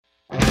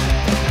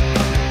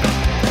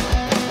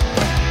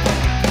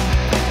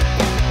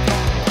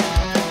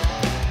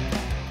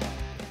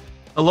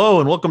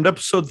Hello, and welcome to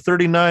episode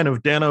 39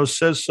 of Dano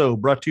Says So,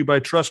 brought to you by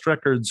Trust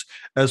Records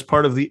as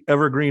part of the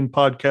Evergreen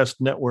Podcast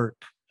Network.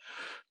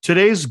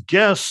 Today's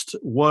guest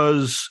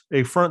was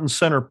a front and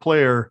center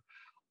player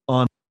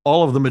on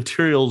all of the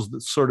materials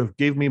that sort of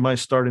gave me my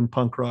start in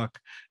punk rock.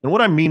 And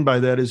what I mean by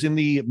that is in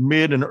the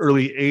mid and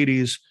early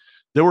 80s,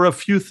 there were a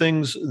few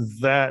things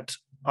that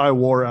I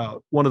wore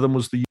out. One of them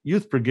was the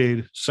Youth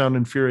Brigade Sound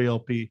and Fury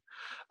LP.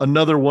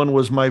 Another one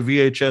was my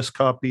VHS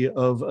copy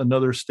of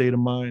Another State of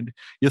Mind.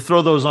 You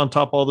throw those on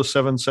top of all the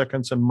 7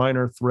 seconds and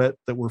Minor Threat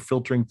that were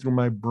filtering through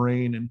my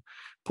brain and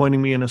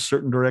pointing me in a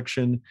certain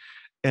direction,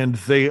 and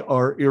they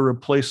are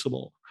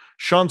irreplaceable.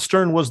 Sean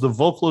Stern was the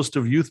vocalist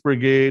of Youth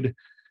Brigade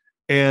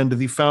and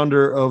the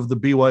founder of the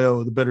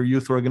BYO, the Better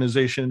Youth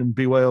Organization, and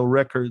BYO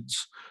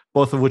Records,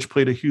 both of which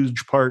played a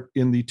huge part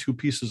in the two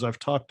pieces I've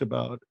talked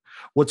about.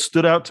 What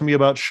stood out to me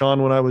about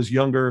Sean when I was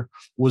younger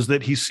was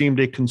that he seemed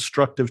a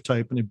constructive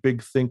type and a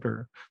big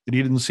thinker, that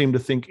he didn't seem to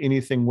think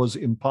anything was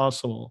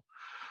impossible.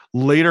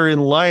 Later in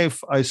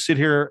life, I sit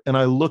here and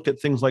I look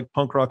at things like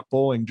Punk Rock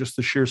Bowling, just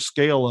the sheer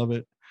scale of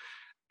it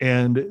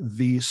and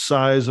the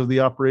size of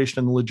the operation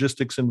and the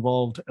logistics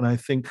involved. And I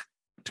think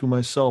to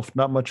myself,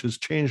 not much has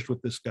changed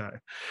with this guy.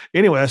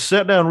 Anyway, I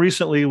sat down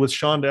recently with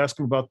Sean to ask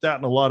him about that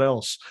and a lot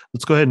else.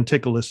 Let's go ahead and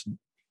take a listen.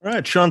 All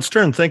right, Sean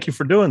Stern, thank you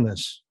for doing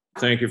this.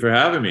 Thank you for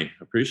having me.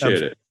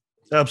 Appreciate it.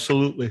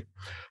 Absolutely.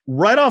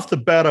 Right off the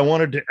bat, I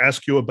wanted to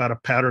ask you about a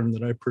pattern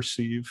that I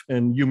perceive,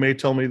 and you may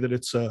tell me that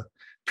it's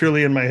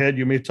purely in my head.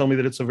 You may tell me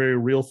that it's a very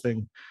real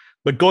thing.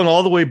 But going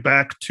all the way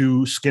back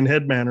to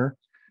Skinhead Manor,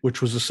 which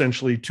was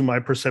essentially, to my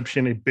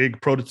perception, a big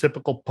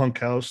prototypical punk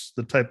house,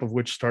 the type of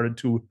which started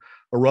to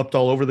erupt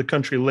all over the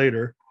country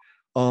later,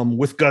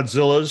 with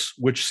Godzilla's,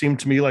 which seemed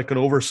to me like an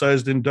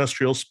oversized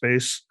industrial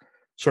space,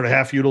 sort of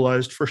half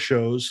utilized for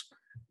shows,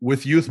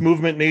 with Youth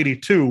Movement in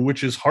 82,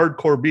 which is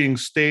hardcore being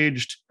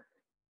staged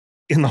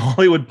in the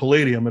Hollywood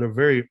Palladium at a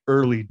very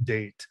early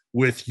date,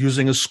 with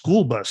using a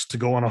school bus to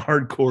go on a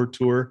hardcore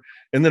tour.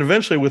 And then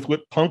eventually with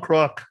what Punk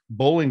Rock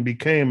Bowling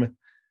became,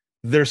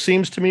 there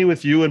seems to me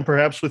with you and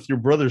perhaps with your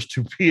brothers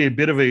to be a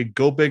bit of a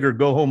go big or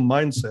go home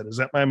mindset. Is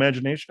that my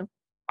imagination?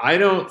 I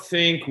don't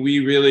think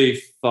we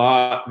really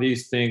thought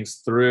these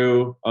things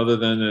through, other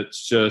than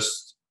it's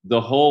just the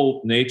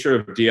whole nature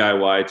of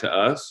DIY to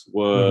us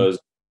was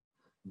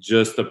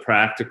just the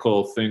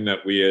practical thing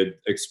that we had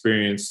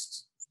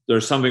experienced.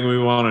 There's something we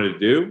wanted to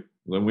do,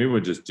 then we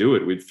would just do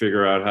it. We'd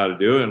figure out how to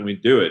do it and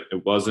we'd do it.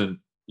 It wasn't,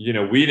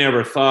 we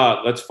never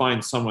thought, let's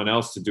find someone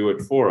else to do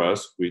it for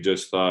us. We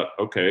just thought,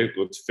 okay,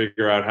 let's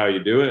figure out how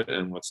you do it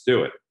and let's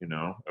do it.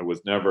 It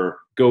was never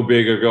go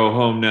big or go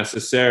home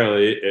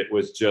necessarily. It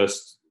was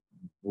just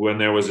when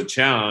there was a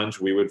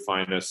challenge, we would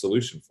find a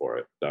solution for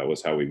it. That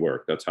was how we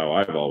worked. That's how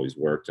I've always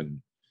worked.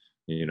 And,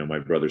 my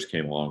brothers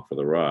came along for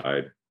the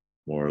ride,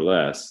 more or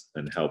less,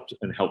 and helped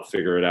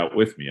figure it out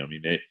with me. I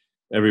mean,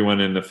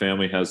 everyone in the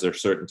family has their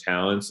certain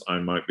talents. I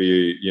might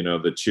be,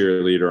 the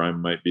cheerleader. I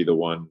might be the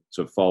one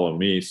to follow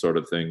me, sort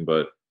of thing.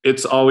 But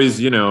it's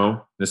always,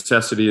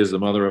 necessity is the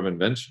mother of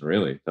invention,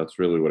 really. That's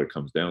really what it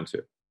comes down to.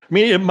 I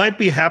mean, it might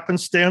be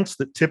happenstance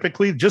that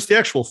typically just the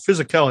actual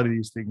physicality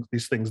of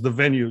these things, the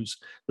venues,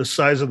 the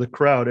size of the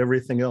crowd,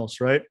 everything else,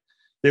 right?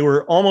 They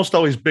were almost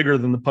always bigger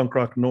than the punk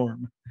rock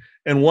norm.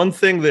 And one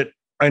thing that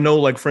I know,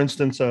 like, for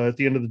instance, at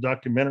the end of the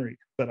documentary,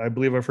 that I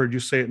believe I've heard you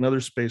say it in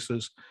other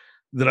spaces,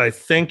 that I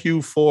thank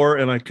you for,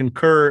 and I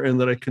concur, and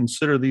that I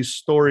consider these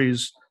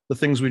stories, the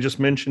things we just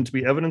mentioned, to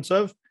be evidence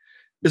of,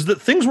 is that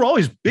things were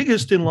always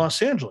biggest in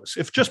Los Angeles.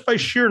 If just by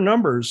sheer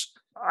numbers,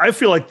 I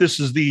feel like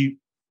this is the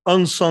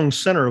unsung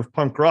center of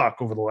punk rock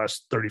over the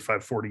last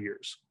 35, 40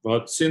 years.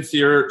 Well, since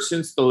the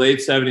late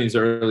 70s,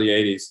 early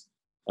 80s,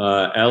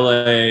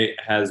 LA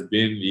has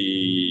been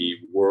the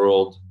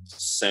world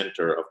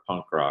center of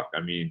punk rock. I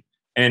mean,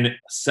 and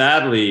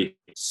sadly,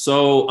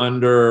 so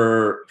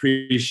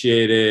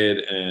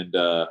underappreciated. And,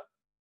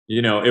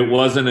 it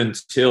wasn't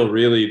until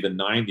really the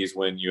 90s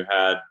when you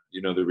had,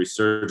 the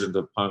resurgence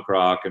of punk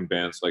rock and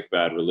bands like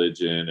Bad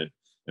Religion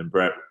and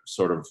Brett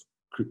sort of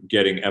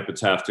getting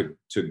Epitaph to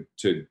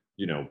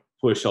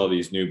push all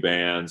these new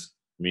bands.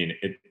 I mean,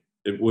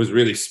 it was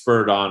really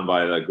spurred on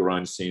by the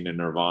grunge scene in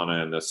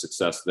Nirvana and the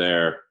success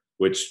there,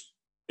 which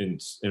in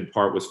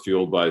part was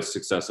fueled by the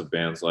success of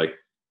bands like,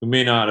 who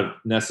may not have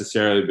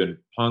necessarily been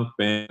punk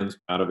bands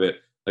out of it,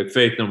 like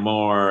Faith No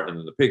More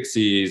and the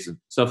Pixies and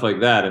stuff like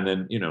that. And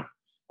then,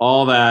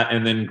 all that.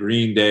 And then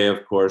Green Day,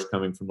 of course,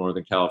 coming from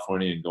Northern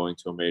California and going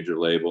to a major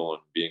label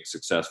and being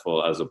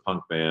successful as a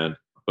punk band.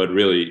 But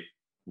really,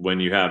 when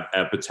you have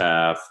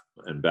Epitaph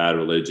and Bad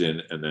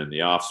Religion and then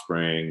The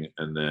Offspring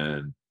and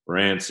then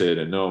Rancid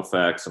and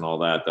NoFX and all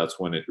that,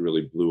 that's when it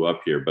really blew up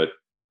here. But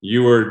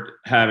you were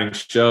having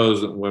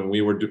shows when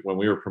we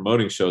were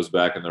promoting shows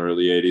back in the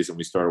early 80s and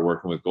we started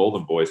working with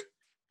Golden Boys.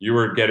 You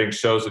were getting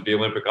shows at the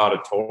Olympic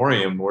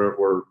Auditorium where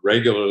we're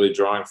regularly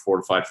drawing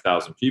 4,000 to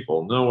 5,000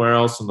 people. Nowhere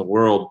else in the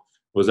world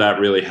was that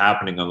really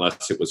happening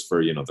unless it was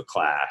for, The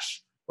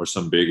Clash or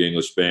some big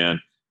English band.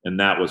 And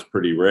that was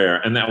pretty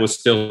rare. And that was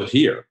still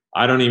here.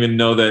 I don't even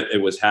know that it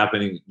was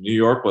happening. New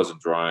York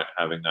wasn't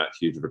having that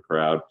huge of a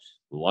crowd.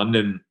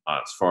 London,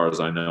 as far as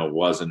I know,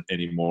 wasn't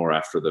anymore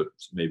after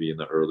maybe in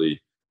the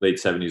late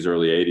 70s,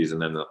 early 80s.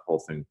 And then the whole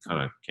thing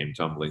kind of came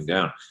tumbling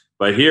down.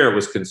 But here it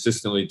was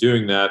consistently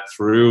doing that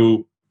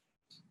through,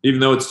 even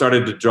though it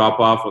started to drop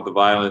off with the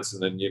violence,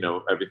 and then,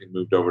 everything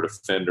moved over to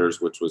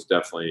Fenders, which was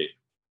definitely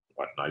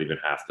not even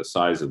half the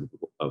size of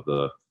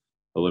the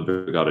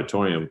Olympic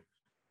Auditorium.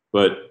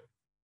 But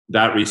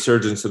that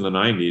resurgence in the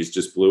 90s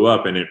just blew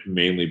up, and it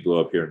mainly blew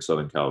up here in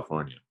Southern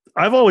California.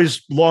 I've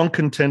always long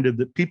contended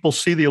that people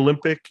see the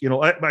Olympic.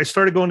 I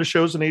started going to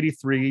shows in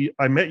 '83.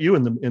 I met you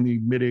in the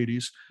mid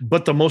 '80s,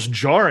 but the most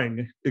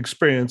jarring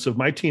experience of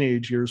my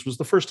teenage years was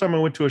the first time I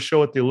went to a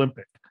show at the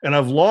Olympic. And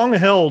I've long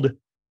held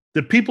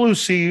that people who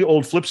see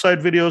old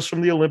Flipside videos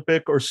from the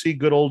Olympic or see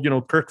good old,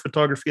 Kirk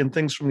photography and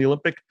things from the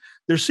Olympic,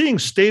 they're seeing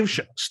stage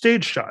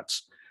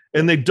shots,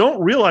 and they don't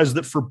realize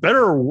that, for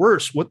better or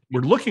worse, what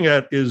we're looking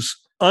at is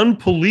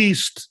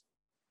unpoliced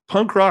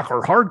punk rock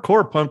or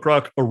hardcore punk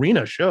rock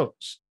arena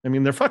shows. I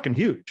mean, they're fucking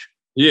huge.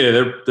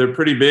 Yeah, they're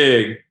pretty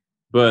big,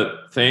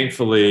 but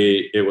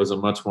thankfully it was a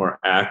much more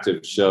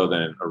active show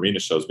than arena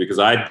shows, because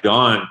I'd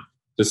gone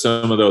to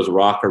some of those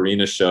rock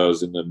arena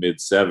shows in the mid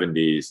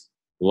 70s,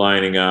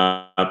 lining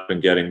up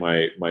and getting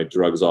my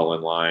drugs all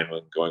in line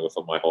and going with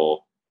my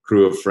whole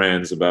crew of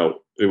friends.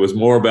 It was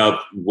more about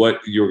what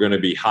you were going to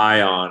be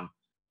high on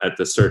at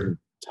the certain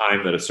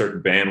time that a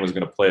certain band was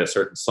going to play a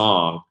certain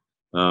song,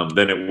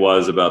 than it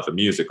was about the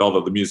music,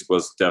 although the music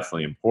was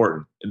definitely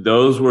important.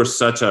 Those were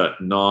such a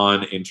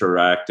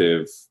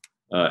non-interactive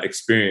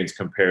experience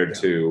compared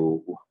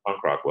to what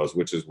punk rock was,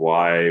 which is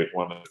why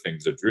one of the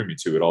things that drew me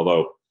to it.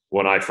 Although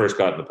when I first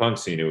got in the punk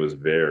scene, it was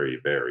very,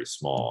 very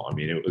small. I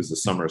mean, it was the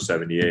summer of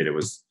 '78. It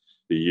was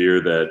the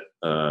year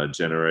that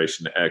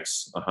Generation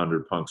X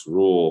 100 Punks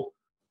Rule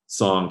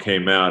song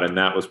came out, and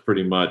that was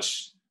pretty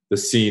much the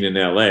scene in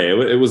LA.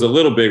 It was a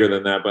little bigger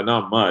than that, but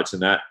not much.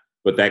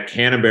 But that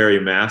Canterbury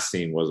mass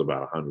scene was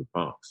about 100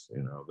 punks,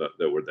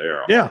 that were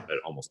there. Yeah.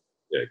 Almost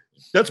big.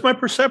 That's my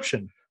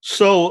perception.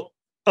 So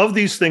of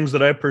these things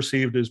that I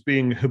perceived as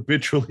being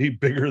habitually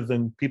bigger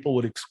than people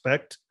would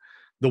expect,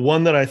 the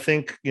one that I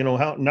think,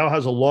 now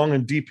has a long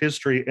and deep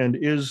history and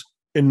is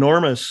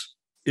enormous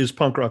is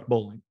punk rock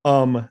bowling.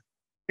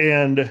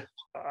 And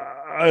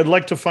I'd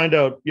like to find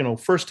out,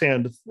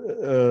 firsthand,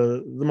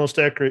 the most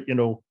accurate,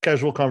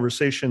 casual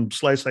conversation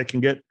slice I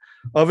can get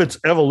of its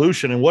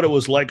evolution and what it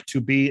was like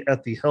to be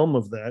at the helm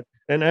of that.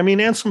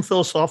 And some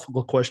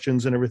philosophical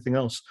questions and everything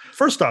else.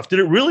 First off, did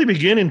it really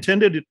begin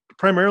intended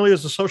primarily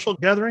as a social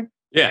gathering?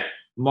 Yeah.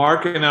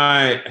 Mark and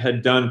I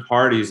had done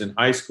parties in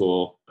high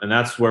school, and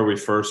that's where we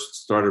first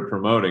started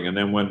promoting. And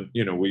then when,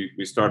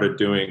 we started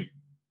doing,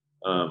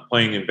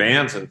 playing in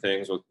bands and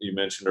things, what you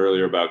mentioned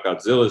earlier about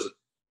Godzilla's,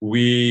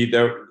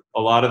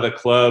 a lot of the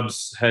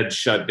clubs had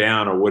shut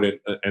down or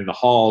wouldn't, and the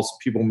halls,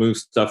 people moved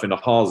stuff into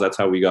halls. That's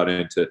how we got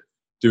into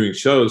doing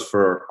shows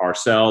for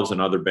ourselves and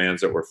other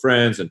bands that were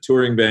friends and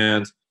touring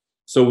bands.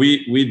 So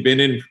we'd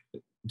been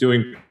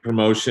doing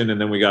promotion, and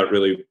then we got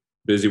really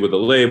busy with the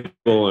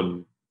label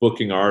and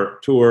booking our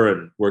tour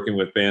and working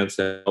with bands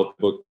to help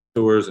book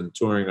tours and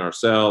touring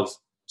ourselves.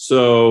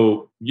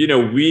 So,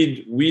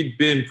 we'd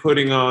been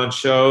putting on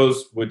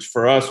shows, which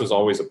for us was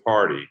always a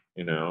party.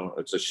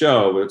 It's a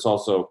show, but it's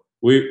also,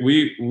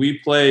 we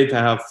play to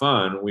have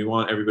fun. We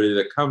want everybody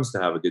that comes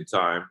to have a good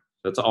time.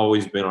 That's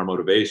always been our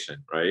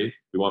motivation, right?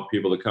 We want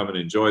people to come and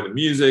enjoy the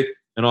music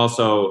and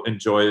also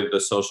enjoy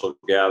the social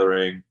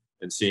gathering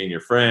and seeing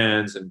your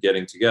friends and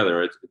getting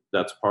together.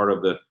 That's part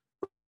of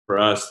for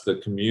us, the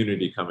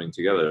community coming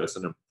together. It's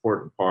an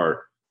important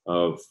part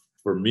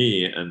for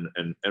me and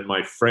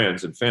my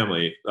friends and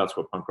family. That's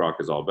what punk rock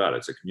is all about.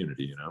 It's a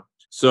community,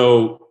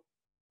 So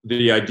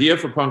the idea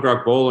for punk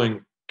rock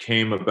bowling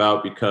came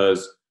about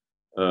because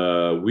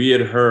we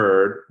had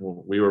heard,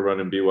 when we were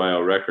running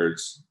BYO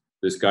Records,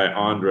 this guy,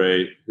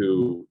 Andre,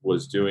 who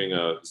was doing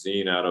a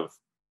zine out of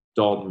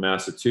Dalton,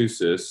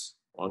 Massachusetts,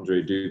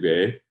 Andre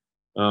Duguay.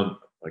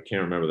 I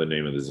can't remember the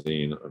name of the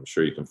zine. I'm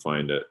sure you can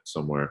find it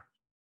somewhere.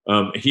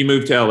 He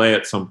moved to LA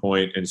at some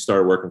point and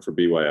started working for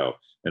BYO.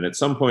 And at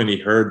some point he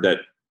heard that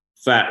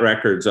Fat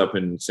Records up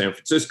in San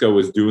Francisco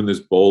was doing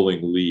this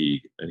bowling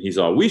league. And he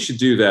thought, we should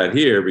do that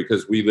here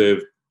because we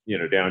live,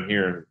 down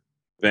here in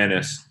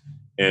Venice,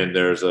 and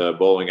there's a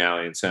bowling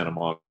alley in Santa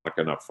Monica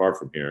not far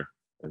from here.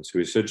 And so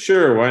we said,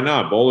 sure, why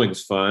not?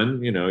 Bowling's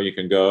fun. You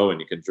can go and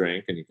you can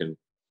drink and you can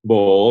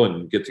bowl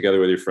and get together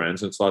with your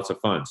friends. And it's lots of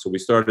fun. So we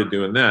started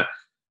doing that.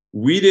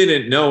 We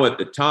didn't know at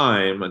the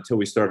time until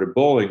we started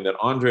bowling that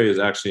Andre is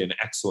actually an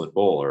excellent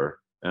bowler.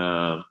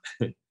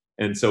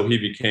 And so he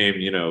became,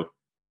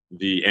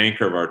 the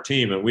anchor of our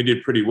team. And we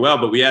did pretty well.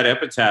 But we had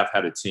Epitaph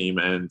had a team,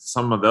 and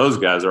some of those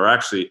guys are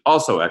actually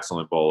also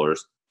excellent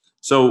bowlers.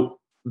 So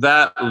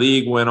that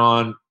league went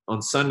on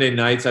Sunday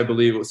nights, I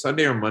believe. It was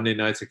Sunday or Monday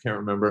nights, I can't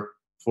remember,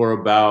 for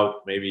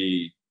about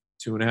maybe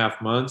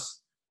 2.5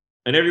 months.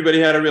 And everybody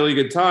had a really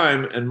good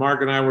time. And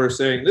Mark and I were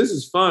saying, this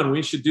is fun.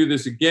 We should do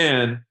this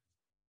again.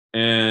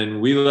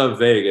 and we love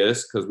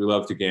Vegas because we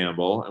love to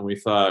gamble. And we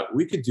thought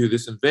we could do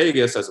this in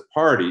Vegas as a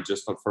party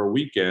just for a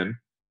weekend.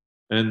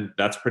 And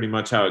that's pretty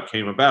much how it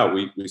came about.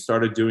 We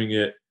started doing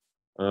it,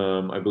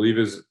 I believe,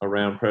 is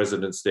around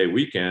President's Day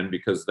weekend,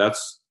 because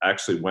that's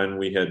actually when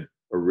we had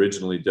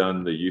originally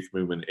done the Youth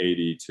Movement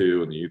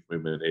 82 and the Youth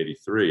Movement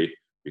 83,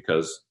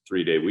 because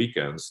 3-day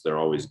weekends, they're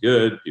always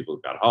good. People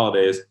have got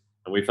holidays.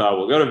 And we thought,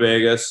 we'll go to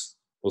Vegas,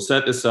 we'll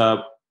set this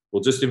up,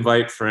 we'll just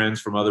invite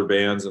friends from other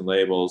bands and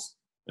labels.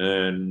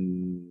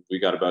 And we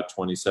got about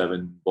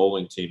 27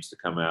 bowling teams to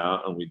come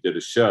out, and we did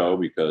a show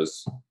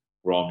because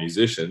we're all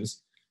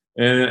musicians.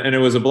 And it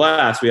was a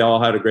blast. We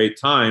all had a great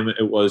time.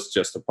 It was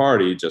just a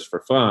party, just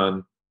for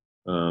fun,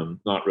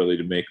 not really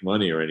to make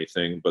money or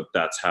anything, but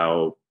that's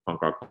how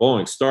punk rock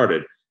bowling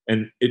started.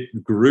 And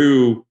it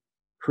grew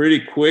pretty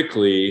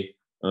quickly,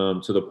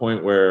 to the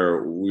point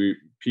where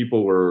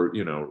people were,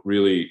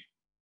 really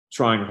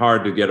trying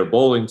hard to get a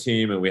bowling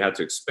team, and we had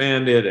to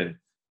expand it. And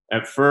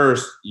at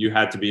first you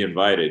had to be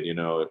invited,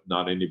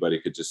 not anybody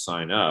could just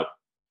sign up.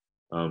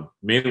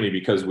 Mainly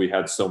because we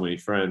had so many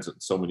friends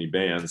and so many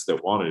bands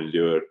that wanted to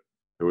do it.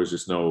 There was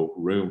just no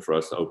room for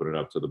us to open it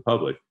up to the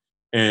public.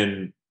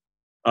 And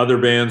other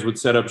bands would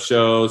set up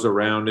shows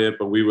around it,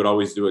 but we would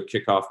always do a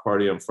kickoff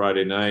party on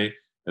Friday night.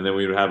 And then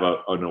we would have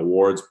an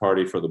awards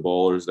party for the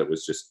bowlers that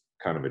was just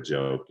kind of a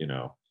joke,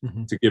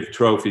 to give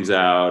trophies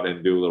out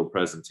and do a little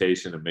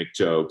presentation and make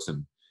jokes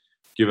and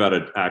give out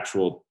an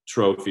actual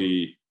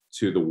trophy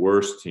to the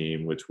worst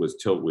team, which was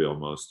Tilt Wheel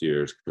most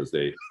years, because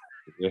they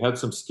had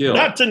some skill.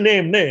 Not to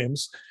name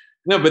names.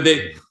 No, but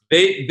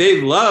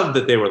they loved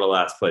that they were the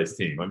last place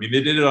team. I mean,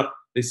 they did it.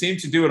 They seemed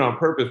to do it on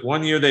purpose.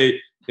 One year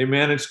they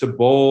managed to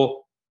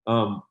bowl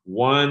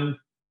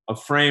a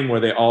frame where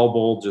they all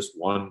bowled just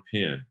one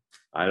pin.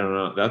 I don't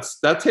know.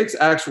 That takes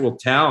actual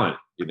talent,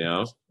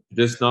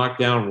 just knock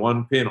down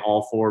one pin,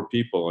 all 4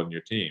 people on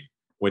your team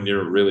when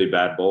you're really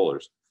bad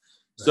bowlers.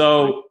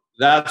 So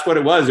that's what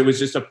it was. It was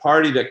just a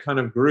party that kind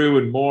of grew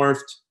and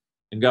morphed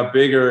and got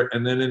bigger.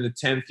 And then in the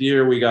 10th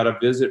year, we got a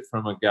visit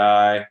from a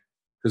guy,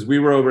 because we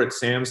were over at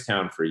Sam's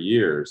Town for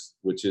years,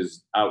 which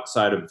is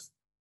outside of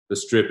the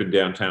Strip in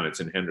downtown. It's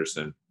in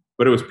Henderson,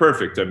 but it was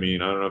perfect. I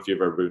mean, I don't know if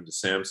you've ever been to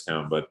Sam's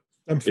Town, but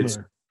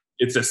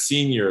it's a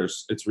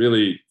seniors. It's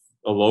really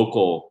a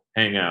local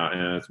hangout,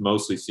 and it's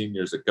mostly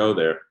seniors that go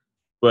there.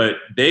 But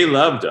they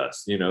loved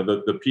us.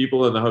 The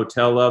people in the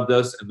hotel loved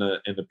us, and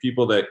the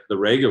people that the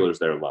regulars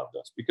there loved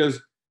us,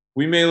 because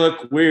we may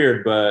look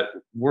weird, but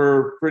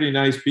we're pretty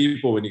nice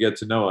people when you get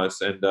to know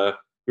us. And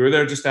we were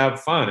there just to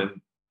have fun,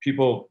 and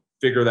people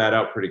figure that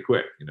out pretty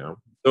quick,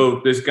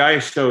 So this guy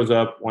shows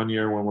up one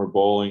year when we're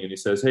bowling, and he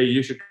says, "Hey,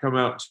 you should come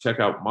out and check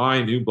out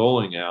my new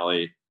bowling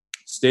alley,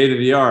 state of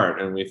the art."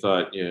 And we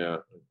thought,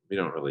 we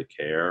don't really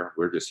care.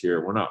 We're just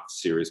here. We're not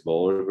serious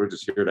bowlers. We're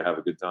just here to have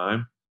a good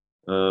time.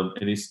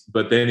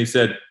 But then he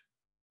said,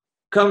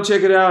 "Come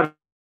check it out.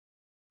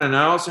 And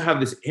I also have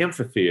this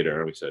amphitheater."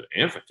 And we said,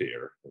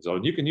 "Amphitheater?" So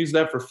you can use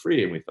that for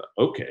free. And we thought,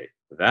 okay,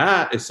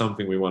 that is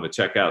something we want to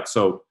check out.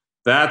 So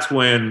that's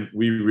when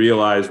we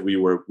realized we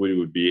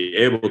would be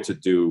able to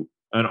do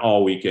an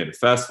all weekend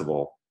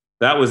festival.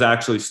 That was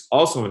actually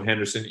also in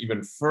Henderson,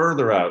 even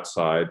further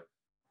outside.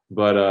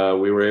 But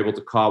we were able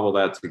to cobble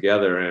that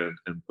together and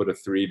put a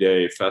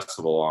 3-day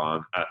festival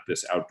on at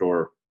this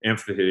outdoor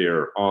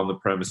amphitheater on the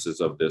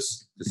premises of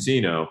this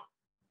casino.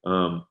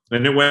 And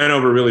it went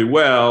over really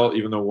well,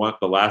 even though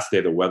the last day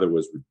the weather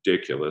was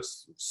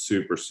ridiculous,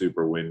 super,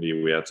 super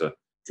windy. We had to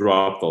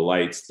drop the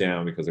lights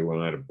down because they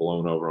might have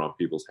blown over on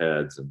people's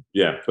heads. And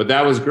but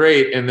that was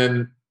great. And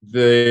then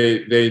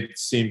they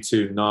seemed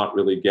to not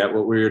really get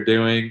what we were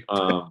doing.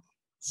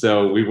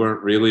 So we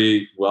weren't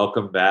really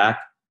welcome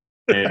back.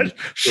 And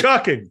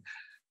shocking.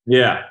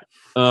 Yeah.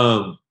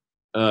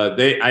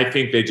 I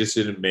think they just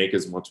didn't make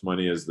as much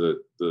money as the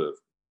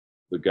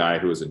guy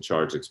who was in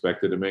charge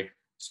expected to make.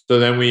 So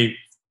then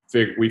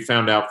we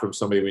found out from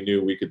somebody we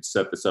knew we could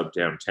set this up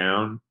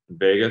downtown in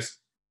Vegas.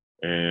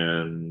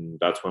 And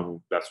that's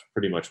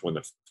pretty much when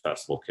the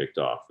festival kicked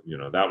off.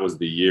 That was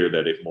the year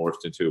that it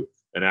morphed into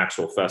an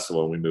actual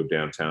festival, and we moved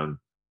downtown.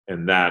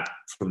 And that,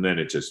 from then,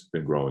 it's just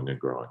been growing and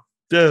growing.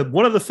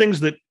 One of the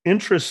things that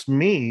interests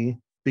me,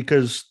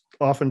 because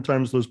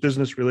oftentimes those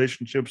business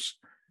relationships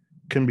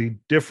can be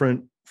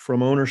different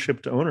from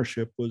ownership to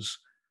ownership, was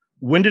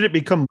when did it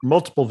become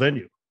multiple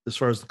venue as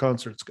far as the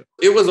concerts go?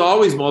 It was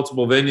always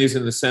multiple venues,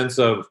 in the sense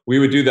of we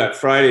would do that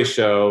Friday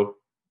show.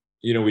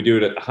 We do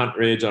it at Hunt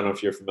Ridge. I don't know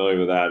if you're familiar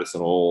with that. It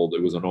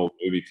was an old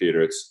movie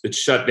theater. It's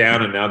shut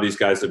down, and now these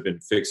guys have been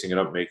fixing it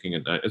up, making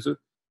it nice. It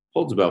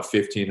holds about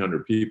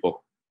 1,500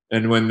 people.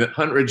 And when the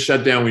Hunt Ridge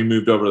shut down, we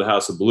moved over to the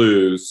House of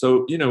Blues.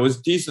 So, it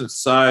was decent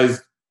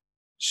sized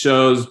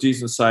shows,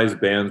 decent sized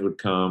bands would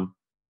come.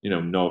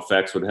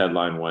 NoFX would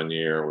headline one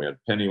year. We had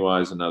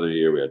Pennywise another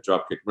year. We had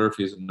Dropkick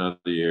Murphys another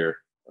year.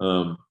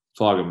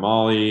 Flogging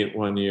Molly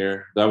one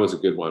year. That was a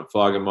good one.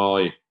 Flogging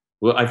Molly.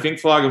 Well, I think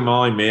Flogging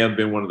Molly may have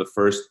been one of the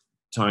first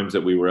times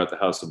that we were at the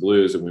House of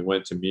Blues, and we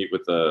went to meet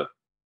with the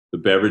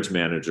beverage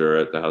manager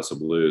at the House of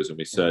Blues, and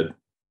we said,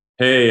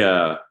 "Hey,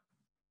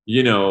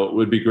 it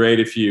would be great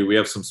if we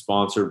have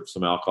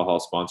some alcohol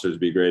sponsors. It'd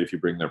be great if you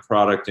bring their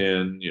product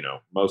in.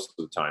 Most of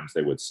the times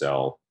they would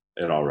sell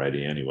it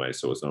already anyway,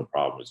 so it's no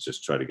problem. It's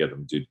just try to get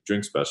them to do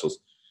drink specials.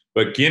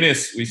 But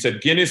Guinness, we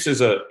said Guinness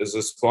is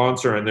a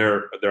sponsor, and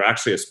they're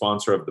actually a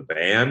sponsor of the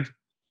band.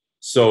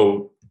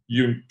 So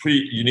you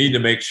need to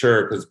make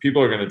sure, because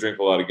people are going to drink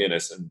a lot of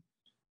Guinness, and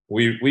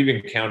we've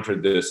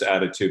encountered this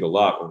attitude a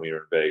lot when we were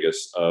in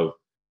Vegas of,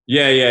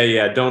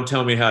 yeah, don't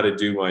tell me how to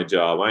do my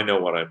job. I know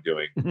what I'm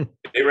doing.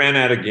 They ran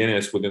out of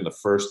Guinness within the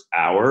first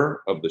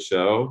hour of the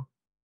show.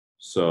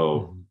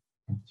 So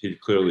he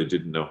clearly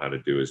didn't know how to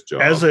do his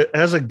job.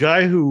 As a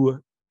guy who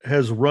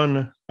has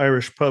run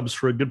Irish pubs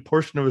for a good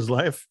portion of his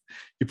life,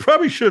 you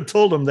probably should have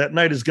told him that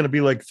night is going to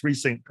be like 3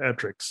 St.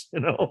 Patrick's,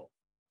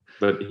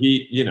 But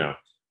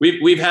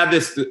we've had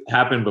this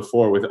happen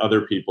before with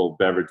other people,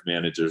 beverage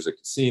managers at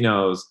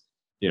casinos.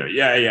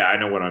 Yeah, I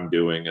know what I'm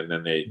doing. And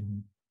then they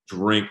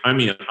drink. I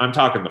mean, I'm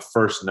talking the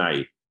first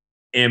night,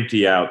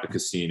 empty out the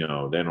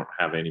casino. They don't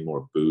have any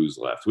more booze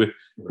left.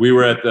 We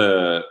were at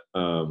the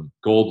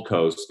Gold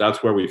Coast.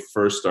 That's where we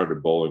first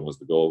started bowling, was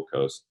the Gold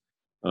Coast.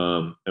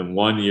 And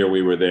one year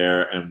we were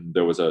there, and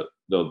there was a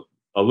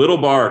little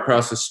bar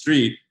across the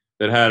street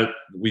that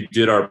we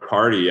did our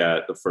party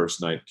at the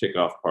first night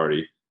kickoff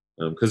party,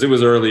 because it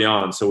was early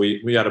on. So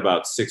we had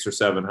about 600 or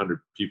 700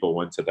 people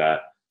went to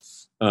that.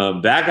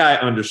 That guy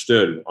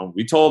understood.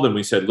 We told him,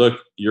 we said, look,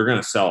 you're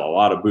going to sell a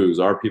lot of booze.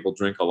 Our people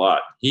drink a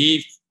lot.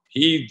 He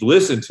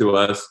listened to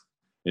us,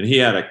 and he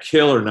had a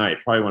killer night,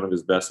 probably one of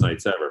his best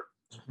nights ever.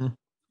 Mm-hmm.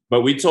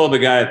 But we told the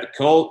guy at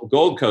the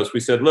Gold Coast, we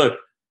said, look,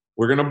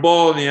 we're going to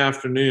bowl in the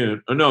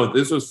afternoon. Oh, no,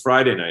 this was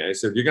Friday night. I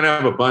said, you're going to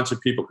have a bunch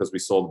of people, because we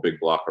sold a big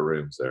block of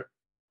rooms there.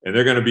 And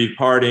they're going to be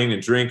partying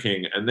and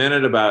drinking. And then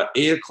at about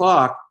 8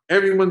 o'clock,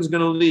 everyone's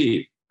going to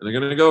leave. And they're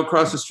going to go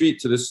across the street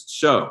to this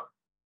show.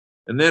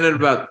 And then at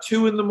about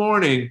 2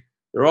 a.m,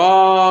 they're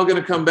all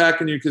going to come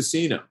back in your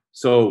casino.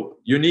 So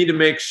you need to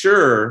make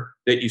sure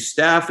that you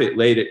staff it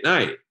late at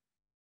night.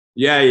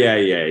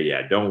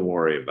 Yeah. Don't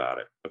worry about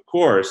it. Of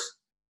course,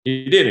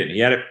 he didn't. He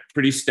had it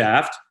pretty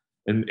staffed,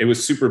 and it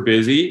was super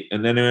busy.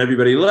 And then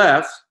everybody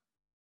left.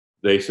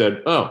 They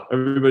said, oh,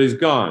 everybody's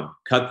gone.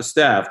 Cut the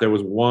staff. There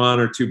was 1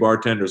 or 2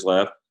 bartenders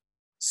left.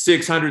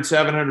 600,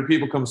 700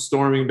 people come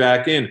storming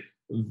back in.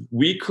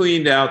 We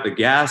cleaned out the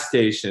gas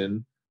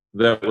station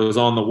that was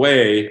on the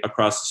way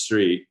across the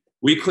street.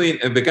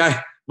 And the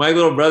guy, my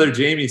little brother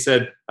Jamie,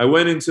 said, I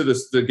went into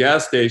the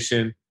gas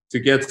station to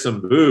get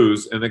some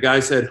booze. And the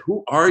guy said,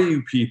 who are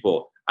you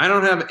people? I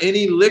don't have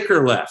any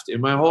liquor left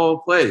in my whole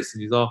place.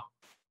 And he's all,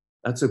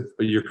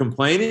 you're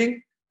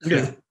complaining?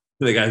 Yeah.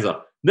 The guy's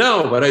all,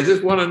 no, but I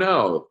just want to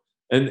know.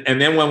 And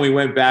then when we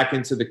went back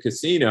into the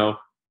casino,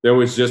 there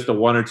was just the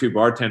 1 or 2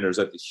 bartenders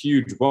at the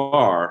huge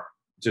bar,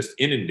 just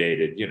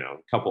inundated, a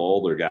couple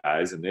older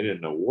guys, and they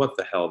didn't know what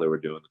the hell they were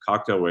doing. The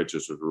cocktail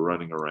waitresses were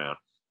running around.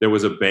 There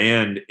was a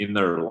band in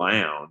their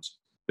lounge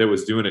that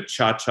was doing a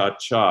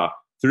cha-cha-cha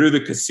through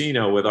the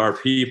casino with our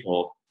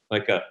people,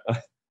 like a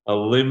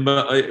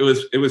limbo. It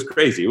was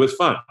crazy. It was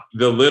fun.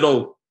 The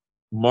little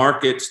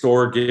market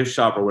store, gift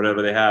shop, or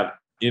whatever they have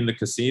in the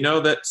casino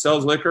that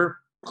sells liquor,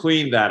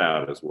 cleaned that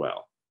out as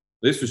well.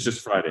 This was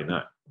just Friday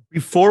night.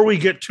 Before we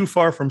get too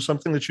far from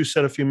something that you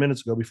said a few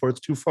minutes ago, before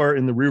it's too far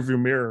in the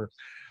rearview mirror,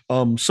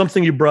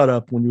 something you brought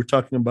up when you were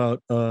talking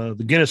about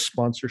the Guinness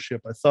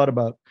sponsorship, I thought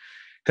about,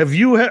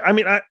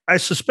 I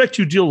suspect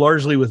you deal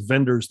largely with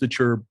vendors that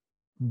you're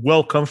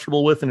well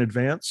comfortable with in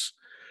advance,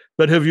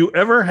 but have you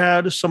ever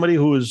had somebody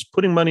who is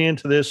putting money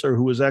into this or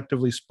who is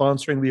actively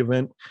sponsoring the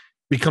event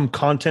become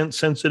content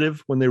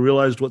sensitive when they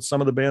realized what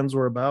some of the bands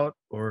were about?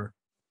 Or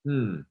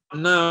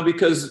no,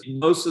 because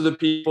most of the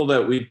people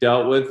that we've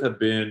dealt with have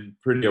been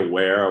pretty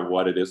aware of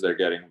what it is they're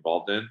getting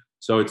involved in.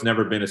 So it's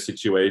never been a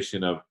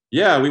situation of,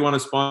 yeah, we want to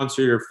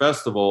sponsor your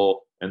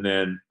festival, and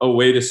then, oh,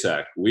 wait a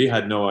sec, we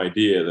had no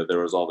idea that there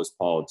was all this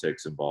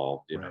politics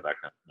involved, that kind of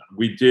thing.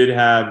 We did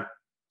have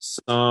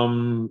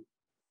some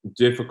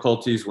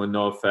difficulties when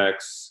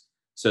NoFX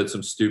said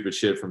some stupid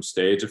shit from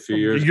stage a few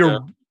years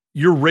ago.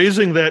 You're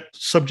raising that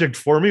subject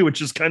for me,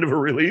 which is kind of a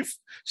relief.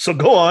 So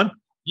go on.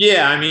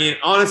 Yeah,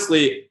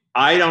 honestly,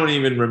 I don't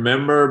even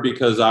remember,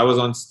 because I was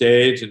on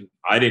stage and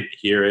I didn't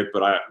hear it,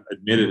 but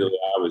admittedly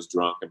I was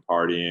drunk and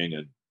partying,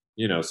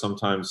 and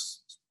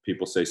sometimes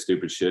people say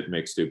stupid shit,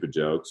 make stupid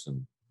jokes,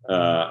 and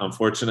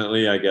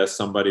unfortunately, I guess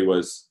somebody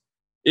was.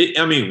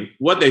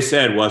 What they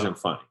said wasn't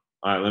funny.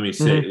 Let me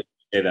say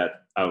that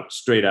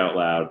straight out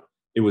loud.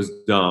 It was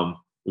dumb.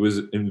 It was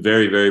in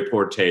very, very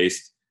poor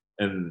taste,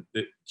 and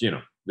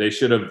they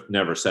should have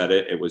never said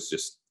it. It was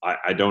just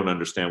I don't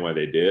understand why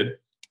they did.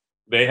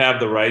 They have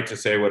the right to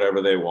say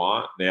whatever they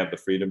want. They have the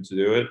freedom to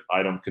do it.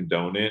 I don't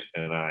condone it.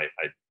 And I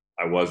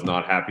was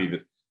not happy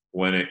that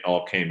when it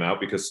all came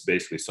out, because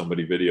basically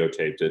somebody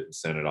videotaped it and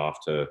sent it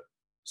off to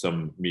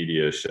some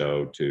media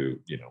show to.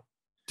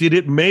 Did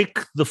it make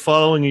the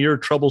following year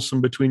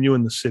troublesome between you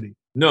and the city?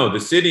 No, the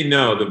city,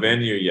 no. The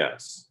venue,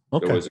 yes.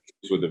 Okay. There was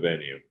issues with the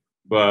venue.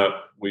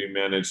 But we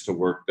managed to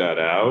work that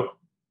out.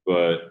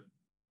 But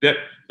the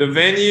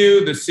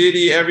venue, the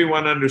city,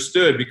 everyone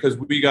understood because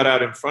we got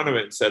out in front of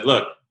it and said,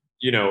 look,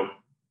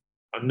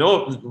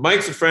 no,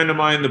 Mike's a friend of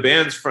mine. The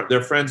band's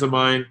they're friends of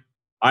mine.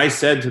 I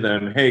said to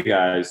them, hey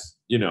guys,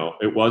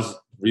 it was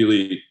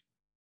really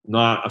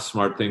not a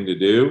smart thing to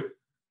do.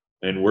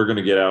 And we're going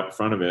to get out in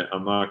front of it.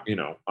 I'm not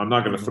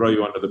going to throw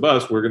you under the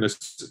bus. But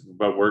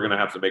we're going to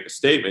have to make a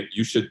statement.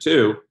 You should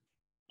too.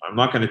 I'm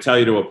not going to tell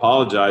you to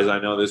apologize. I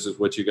know this is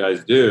what you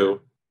guys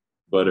do.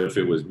 But if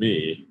it was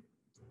me,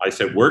 I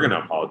said, we're going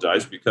to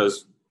apologize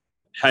because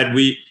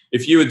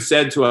if you had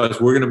said to us,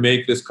 we're going to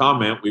make this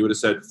comment, we would have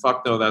said,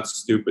 fuck no, that's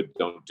stupid.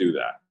 Don't do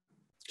that.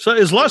 So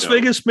is Las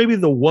Vegas maybe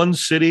the one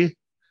city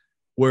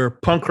where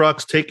punk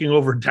rock's taking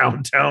over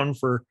downtown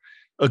for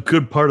a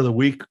good part of the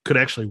week could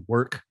actually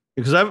work?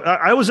 Because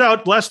I was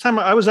out last time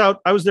I was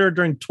there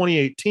during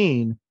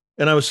 2018,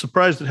 and I was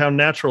surprised at how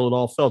natural it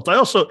all felt. It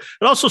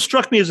also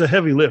struck me as a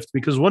heavy lift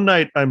because one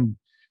night I'm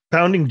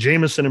pounding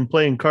Jameson and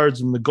playing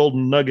cards in the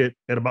Golden Nugget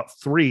at about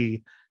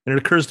 3, and it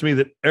occurs to me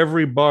that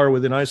every bar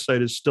within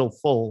eyesight is still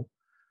full.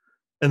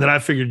 And then I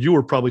figured you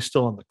were probably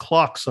still on the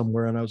clock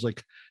somewhere, and I was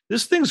like,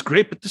 this thing's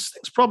great, but this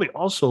thing's probably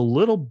also a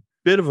little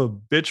bit of a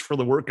bitch for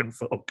the working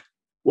folk.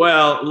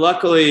 Well,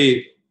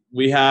 luckily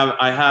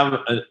I have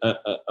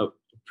a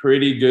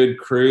pretty good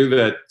crew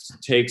that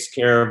takes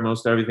care of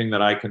most everything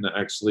that I can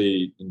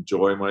actually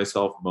enjoy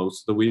myself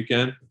most of the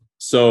weekend.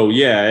 So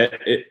yeah,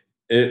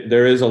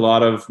 there is a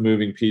lot of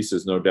moving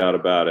pieces, no doubt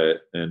about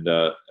it. And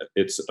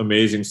it's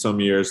amazing some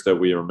years that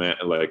we are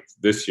like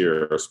this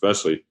year,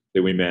 especially,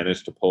 that we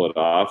managed to pull it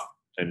off.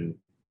 And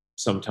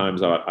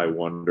sometimes I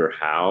wonder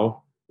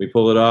how we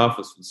pull it off.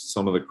 It's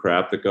some of the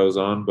crap that goes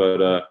on,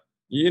 but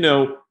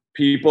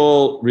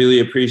people really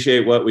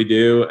appreciate what we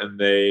do, and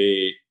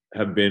they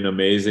have been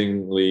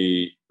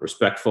amazingly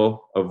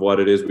respectful of what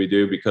it is we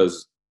do,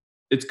 because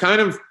it's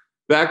kind of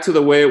back to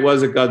the way it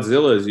was at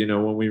Godzilla's.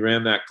 When we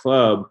ran that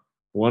club,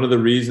 one of the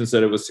reasons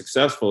that it was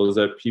successful is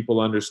that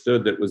people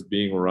understood that it was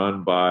being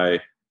run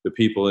by the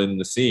people in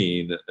the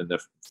scene and the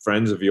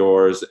friends of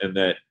yours, and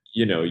that,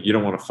 you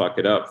don't want to fuck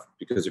it up,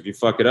 because if you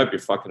fuck it up, you're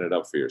fucking it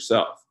up for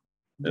yourself.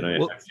 And I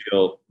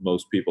feel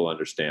most people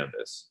understand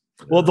this.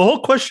 Well, the whole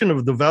question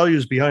of the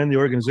values behind the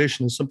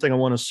organization is something I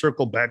want to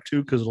circle back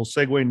to, because it'll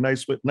segue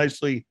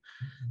nicely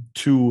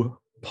to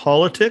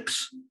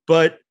politics.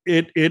 But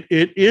it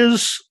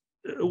is,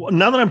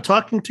 now that I'm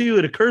talking to you,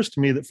 it occurs to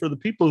me that for the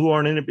people who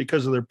aren't in it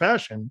because of their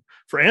passion,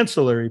 for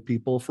ancillary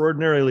people, for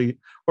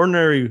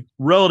ordinary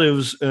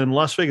relatives and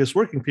Las Vegas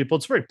working people,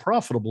 it's a very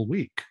profitable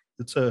week.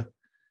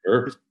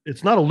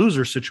 It's not a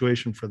loser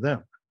situation for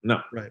them. No.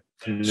 Right.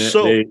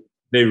 So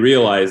they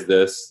realize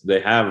this. They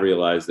have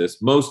realized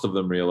this. Most of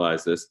them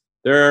realize this.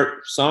 There are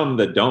some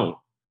that don't.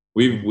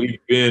 We've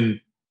been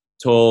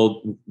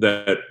told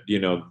that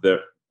that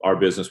our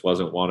business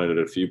wasn't wanted at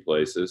a few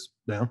places.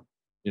 Yeah.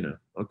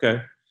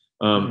 Okay.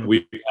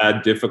 We've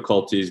had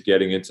difficulties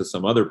getting into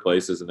some other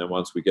places, and then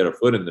once we get our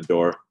foot in the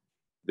door,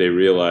 they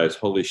realize,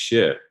 holy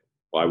shit,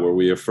 why were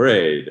we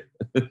afraid?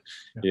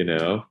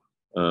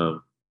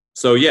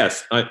 So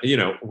yes,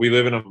 we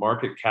live in a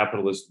market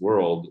capitalist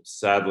world.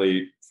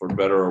 Sadly, for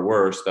better or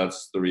worse,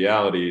 that's the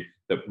reality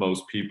that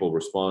most people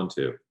respond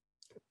to.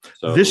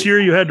 So this year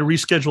you had to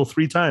reschedule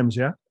 3 times,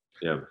 yeah?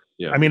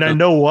 Yeah. I mean, I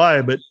know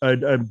why, but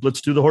let's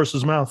do the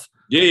horse's mouth.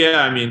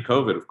 Yeah. I mean,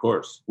 COVID, of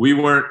course. We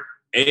weren't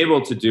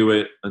able to do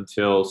it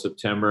until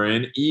September,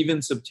 and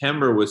even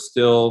September was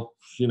still,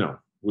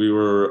 we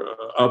were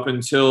up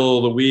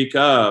until the week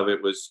of.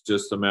 It was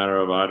just a matter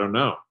of, I don't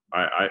know.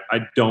 I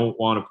don't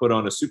want to put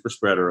on a super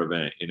spreader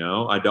event.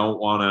 I don't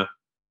want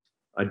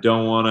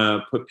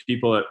to put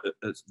people at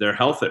their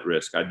health at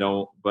risk.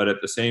 But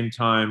at the same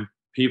time,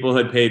 people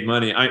had paid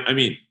money. I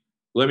mean,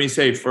 let me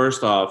say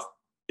first off,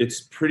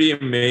 it's pretty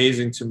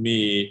amazing to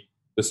me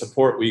the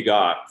support we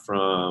got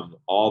from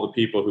all the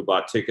people who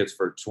bought tickets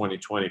for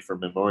 2020, for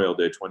Memorial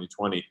Day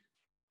 2020,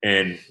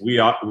 and we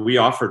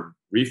offered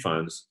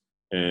refunds,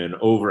 and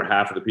over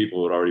half of the people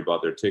who had already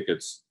bought their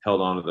tickets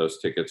held on to those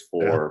tickets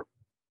for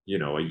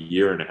a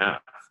year and a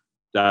half.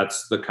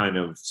 That's the kind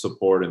of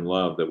support and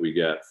love that we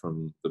get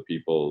from the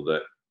people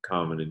that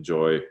come and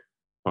enjoy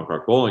punk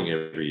rock bowling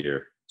every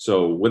year.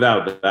 So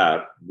without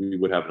that, we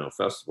would have no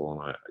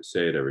festival. And I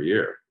say it every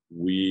year.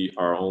 We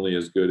are only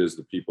as good as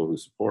the people who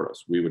support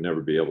us. We would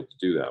never be able to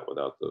do that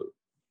without the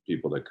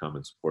people that come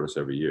and support us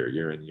every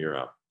year in, year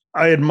out.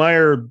 I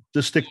admire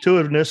the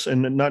stick-to-itiveness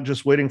and not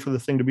just waiting for the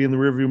thing to be in the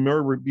rearview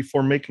mirror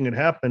before making it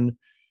happen.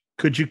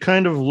 Could you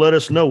kind of let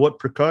us know what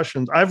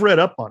precautions? I've read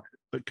up on it,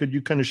 but could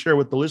you kind of share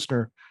with the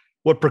listener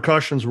what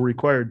precautions were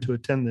required to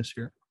attend this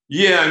year?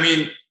 Yeah, I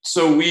mean,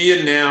 so we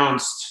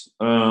announced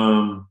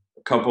a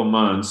couple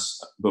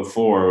months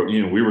before,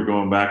 we were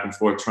going back and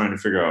forth trying to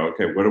figure out,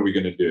 okay, what are we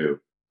going to do?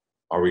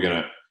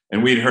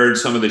 And we'd heard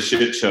some of the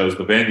shit shows.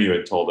 The venue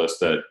had told us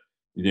that,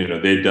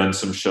 they'd done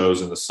some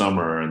shows in the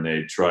summer, and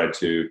they tried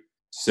to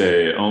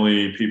say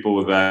only people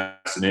with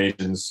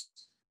vaccinations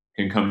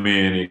can come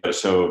in. You got to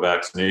show a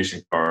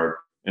vaccination card.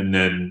 And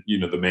then,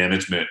 the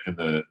management and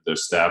the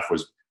staff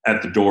was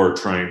at the door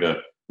trying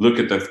to look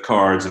at the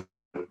cards and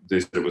They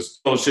said it was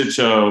still a shit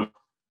show.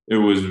 It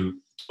was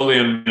totally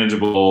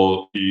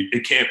unmanageable.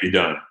 It can't be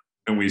done.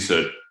 And we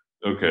said,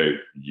 okay,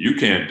 you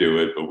can't do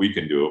it, but we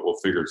can do it. We'll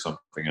figure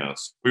something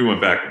else. We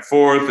went back and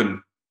forth, and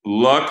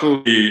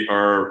luckily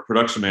our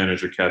production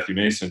manager, Kathy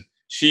Mason,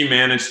 she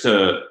managed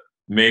to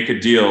make a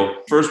deal.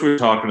 First, we were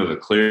talking to the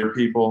Clear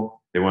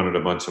people. They wanted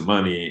a bunch of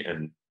money,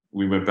 and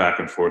we went back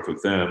and forth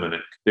with them. And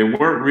they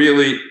weren't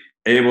really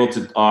able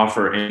to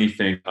offer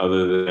anything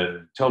other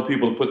than tell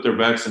people to put their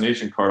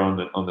vaccination card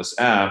on this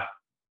app.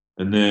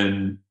 And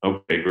then,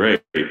 okay,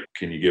 great.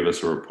 Can you give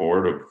us a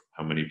report of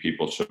how many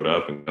people showed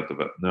up and got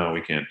the No,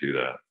 we can't do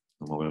that.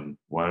 Well, then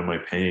why am I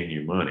paying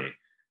you money?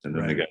 And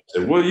then the guy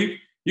said, well, you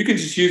can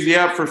just use the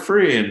app for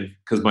free. And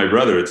because my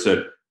brother had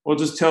said, well,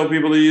 just tell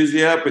people to use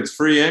the app. It's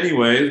free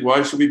anyways.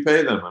 Why should we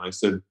pay them? And I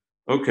said,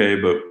 okay,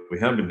 but we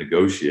have been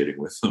negotiating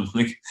with them.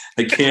 Like,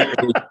 I can't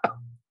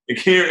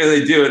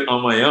really do it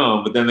on my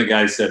own. But then the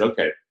guy said,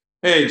 okay,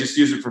 hey, just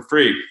use it for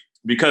free.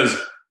 Because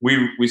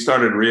we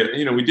started,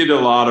 we did a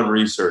lot of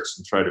research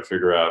and tried to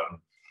figure out.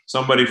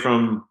 Somebody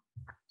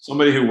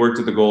who worked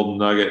at the Golden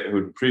Nugget, who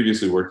had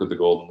previously worked at the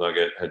Golden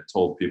Nugget, had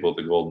told people at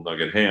the Golden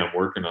Nugget, hey, I'm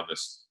working on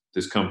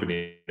this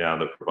company now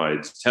that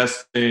provides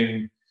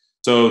testing.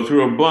 So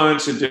through a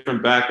bunch of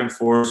different back and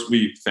forth,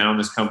 we found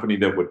this company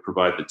that would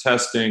provide the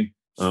testing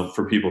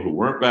for people who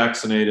weren't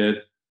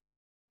vaccinated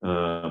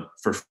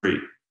for free,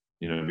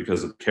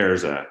 because of the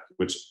CARES Act,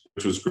 which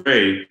was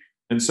great.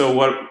 And so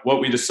what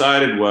we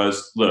decided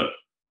was, look,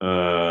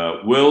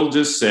 we'll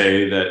just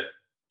say that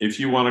if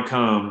you want to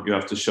come, you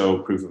have to show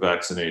proof of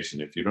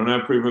vaccination. If you don't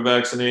have proof of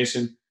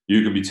vaccination,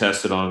 you can be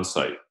tested on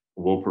site.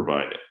 We'll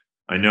provide it.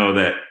 I know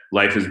that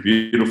Life is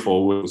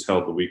Beautiful, which was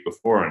held the week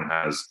before and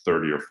has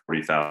 30 or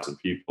 40,000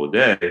 people a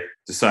day,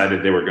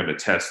 decided they were going to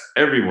test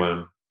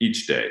everyone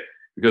each day.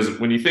 Because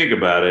when you think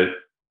about it,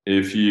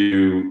 if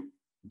you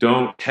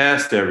don't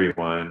test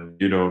everyone,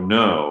 you don't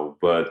know.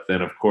 But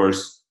then, of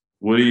course,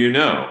 what do you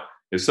know?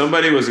 If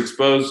somebody was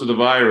exposed to the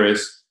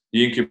virus,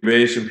 the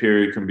incubation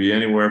period can be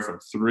anywhere from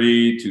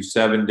 3 to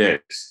 7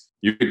 days.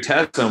 You could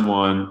test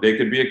someone, they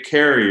could be a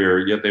carrier,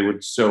 yet they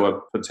would show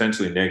up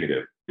potentially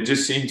negative. It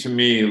just seemed to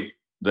me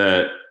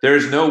that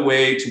there's no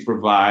way to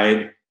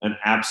provide an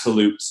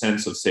absolute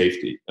sense of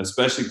safety,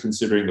 especially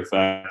considering the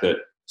fact that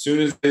as soon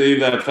as they leave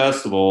that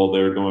festival,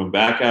 they're going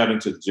back out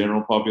into the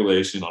general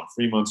population on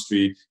Fremont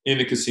Street, in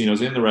the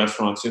casinos, in the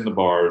restaurants, in the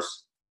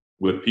bars,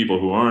 with people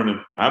who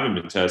haven't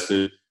been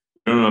tested.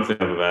 We don't know if they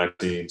have a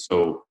vaccine.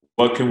 So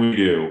what can we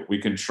do? We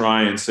can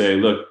try and say,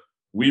 look,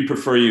 we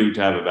prefer you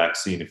to have a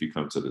vaccine if you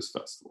come to this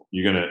festival.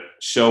 You're going to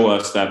show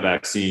us that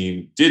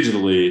vaccine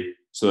digitally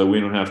so that we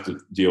don't have to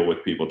deal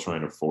with people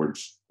trying to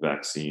forge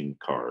vaccine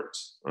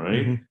cards,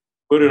 right? Mm-hmm.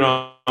 Put it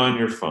on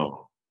your phone.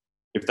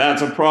 If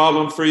that's a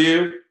problem for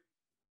you,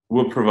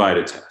 we'll provide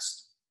a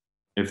test.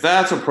 If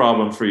that's a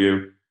problem for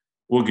you,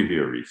 we'll give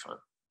you a refund.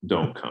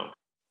 Don't come.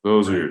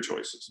 Those are your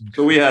choices.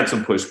 So we had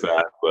some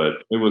pushback,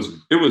 but it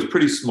was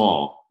pretty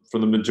small. For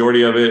the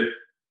majority of it,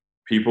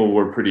 people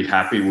were pretty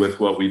happy with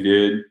what we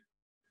did,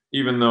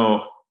 even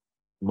though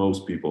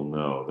most people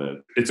know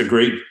that it's a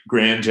great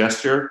grand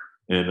gesture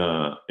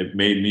and it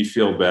made me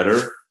feel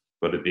better.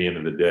 But at the end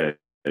of the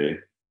day,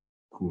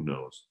 who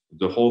knows?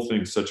 The whole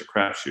thing's such a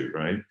crapshoot,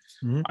 right?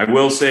 Mm-hmm. I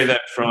will say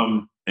that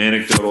from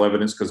anecdotal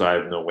evidence, because I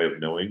have no way of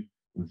knowing,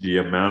 the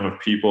amount of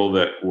people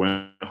that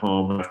went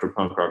home after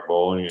Punk Rock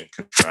Bowling and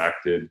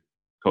contracted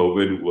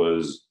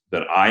COVID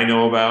that I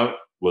know about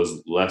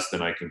was less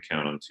than I can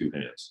count on two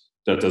hands.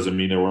 That doesn't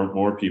mean there weren't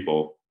more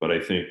people, but I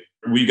think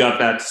we got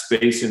that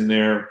space in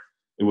there.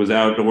 It was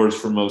outdoors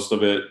for most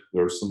of it.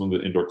 There were some of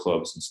the indoor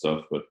clubs and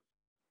stuff, but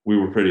we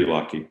were pretty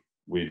lucky.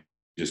 We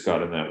just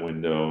got in that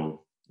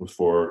window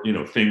before,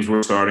 things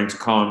were starting to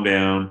calm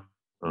down.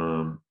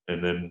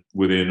 And then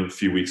within a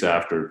few weeks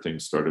after,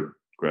 things started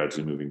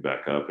gradually moving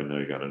back up, and now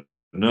you got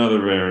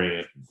another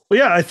variant. Well,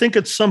 yeah, I think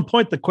at some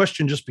point the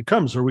question just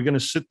becomes, are we going to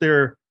sit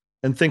there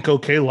and think,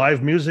 okay,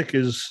 live music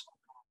is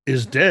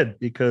dead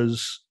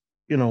because,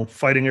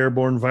 fighting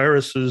airborne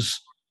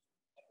viruses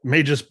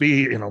may just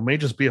be a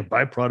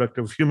byproduct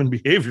of human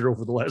behavior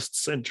over the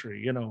last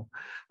century,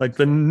 like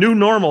the new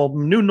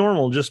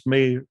normal just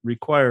may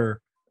require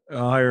a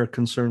higher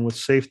concern with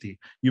safety.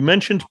 You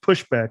mentioned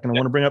pushback, and I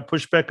want to bring up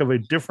pushback of a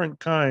different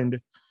kind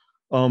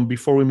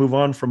before we move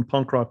on from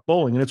Punk Rock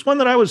Bowling. And it's one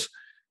that I was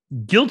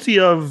guilty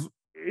of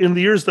in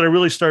the years that I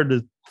really started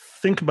to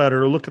think about it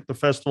or look at the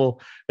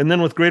festival. And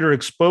then with greater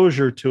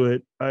exposure to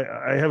it,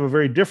 I have a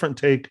very different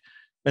take.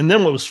 And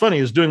then what was funny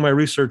is doing my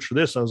research for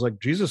this, I was like,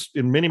 Jesus,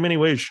 in many, many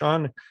ways,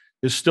 Sean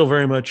is still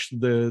very much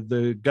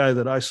the guy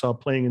that I saw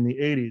playing in the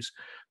 80s.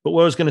 But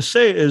what I was going to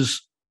say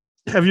is,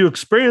 have you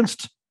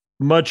experienced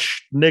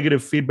much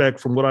negative feedback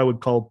from what I would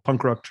call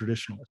punk rock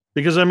traditionalists?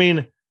 Because,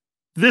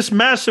 this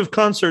massive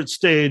concert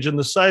stage and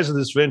the size of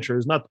this venture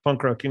is not the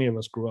punk rock any of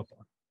us grew up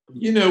on.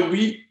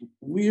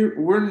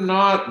 We're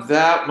not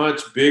that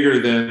much bigger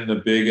than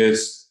the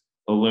biggest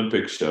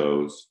Olympic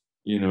shows.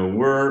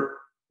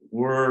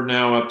 We're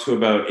now up to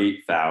about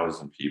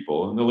 8,000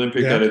 people, and the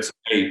Olympic at its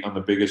height on the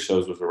biggest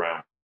shows was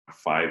around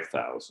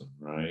 5,000,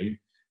 right?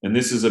 And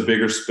this is a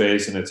bigger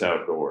space and it's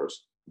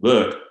outdoors.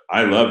 Look,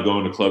 I love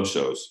going to club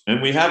shows,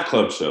 and we have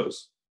club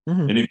shows.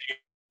 Mm-hmm. And if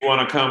you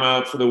want to come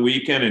out for the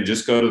weekend and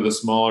just go to the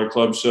smaller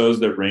club shows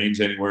that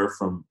range anywhere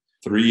from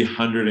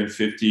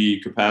 350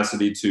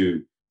 capacity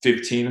to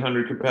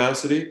 1,500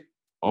 capacity,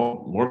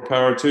 oh, more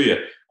power to you.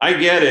 I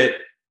get it.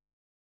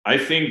 I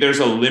think there's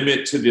a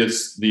limit to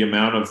the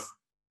amount of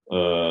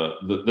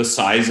the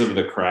size of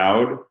the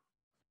crowd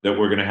that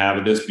we're going to have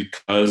at this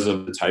because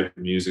of the type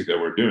of music that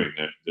we're doing.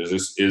 There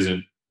just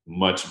isn't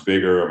much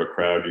bigger of a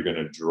crowd you're going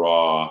to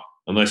draw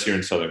unless you're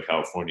in Southern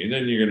California.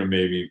 Then you're going to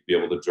maybe be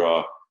able to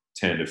draw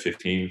 10 to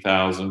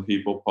 15,000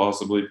 people,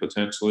 possibly,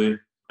 potentially.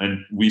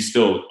 And we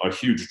still, a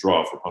huge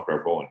draw for punk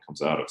rock bowling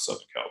comes out of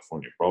Southern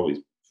California.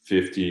 Probably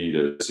 50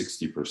 to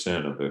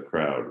 60% of the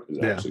crowd is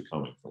actually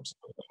coming from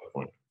Southern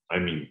California. I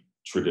mean,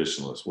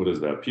 traditionalists. What is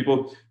that?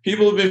 People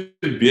have been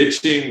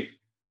bitching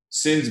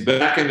since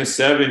back in the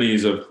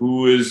 70s of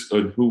who is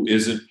and who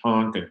isn't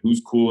punk and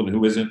who's cool and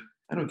who isn't.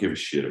 I don't give a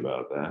shit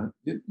about that.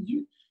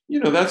 You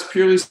know, that's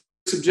purely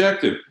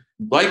subjective.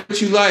 Like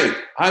what you like.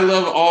 I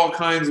love all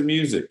kinds of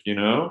music, you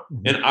know,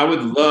 and I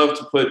would love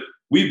to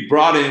we've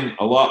brought in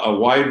a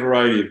wide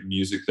variety of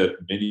music that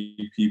many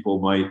people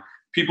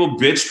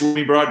bitched when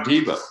we brought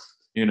Devo.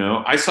 You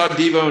know, I saw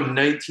Devo in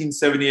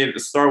 1978 at the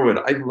Starwood.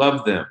 I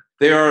love them.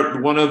 They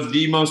are one of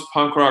the most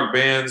punk rock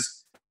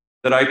bands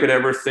that I could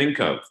ever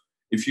think of.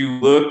 If you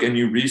look and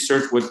you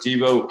research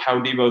how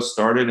Devo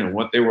started and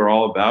what they were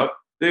all about,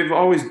 they've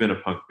always been a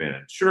punk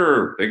band.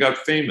 Sure, they got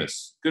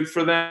famous. Good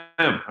for them.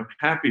 I'm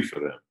happy for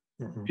them.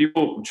 Mm-hmm.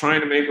 People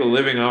trying to make a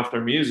living off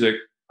their music,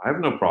 I have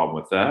no problem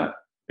with that.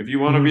 If you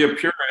want to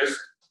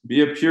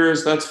be a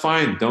purist, that's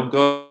fine. Don't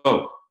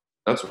go.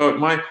 That's what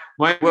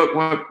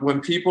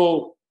when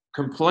people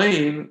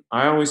complain,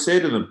 I always say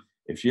to them,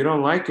 if you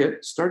don't like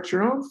it, start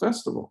your own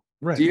festival.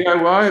 Right.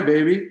 DIY,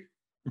 baby.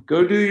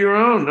 Go do your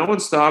own. No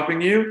one's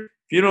stopping you.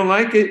 If you don't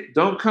like it,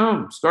 don't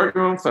come. Start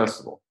your own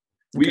festival.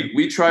 Okay.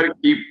 We try to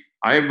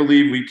I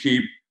believe we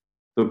keep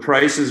the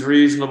prices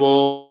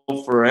reasonable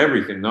for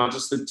everything, not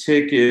just the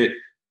ticket,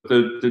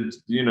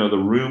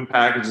 the room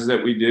packages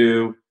that we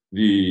do,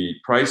 the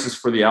prices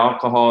for the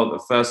alcohol at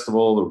the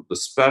festival, the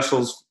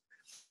specials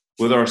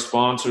with our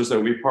sponsors that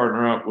we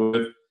partner up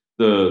with,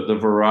 the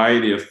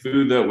variety of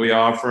food that we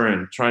offer,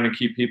 and trying to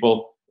keep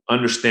people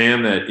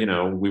understand that, you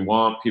know, we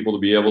want people to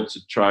be able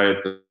to try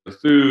the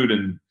food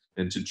and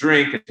to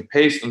drink and to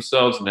pace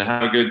themselves and to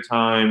have a good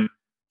time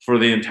for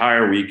the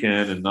entire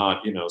weekend and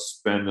not, you know,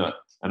 spend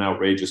an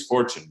outrageous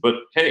fortune. But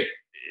hey,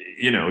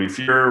 you know, if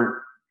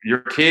you're your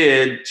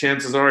kid,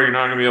 chances are you're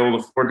not going to be able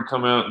to afford to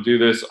come out and do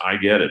this. I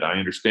get it. I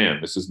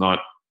understand. This is not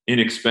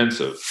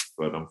inexpensive,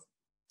 but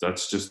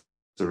that's just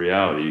the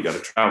reality. You got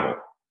to travel.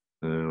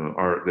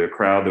 The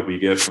crowd that we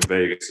get from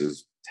Vegas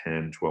is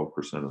 10, 12%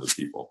 of the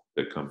people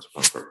that come to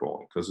punk rock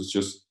bowling, because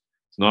it's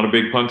not a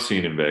big punk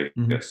scene in Vegas.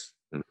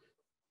 Mm-hmm.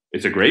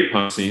 It's a great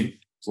punk scene.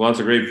 There's lots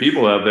of great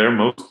people out there.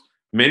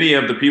 Many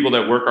of the people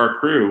that work our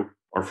crew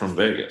are from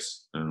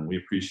Vegas, and we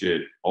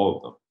appreciate all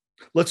of them.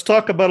 Let's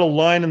talk about a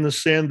line in the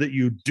sand that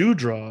you do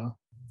draw,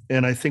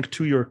 and I think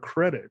to your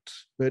credit,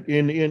 that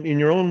in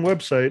your own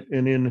website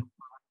and in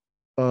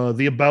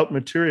the About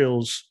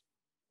materials,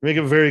 make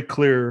it very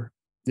clear,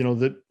 you know,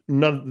 that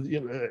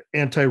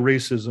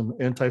anti-racism,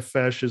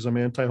 anti-fascism,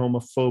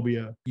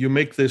 anti-homophobia. You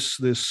make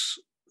this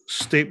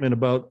statement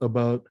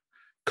about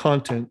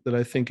content that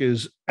I think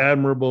is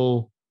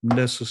admirable,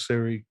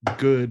 necessary,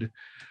 good.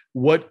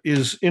 What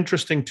is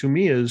interesting to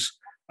me is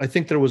I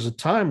think there was a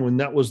time when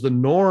that was the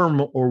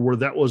norm, or where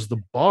that was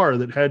the bar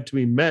that had to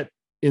be met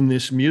in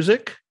this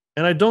music.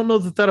 And I don't know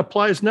that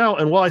applies now.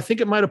 And while I think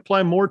it might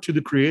apply more to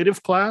the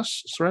creative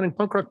class surrounding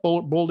punk rock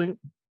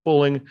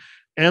bowling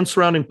and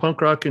surrounding punk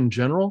rock in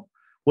general,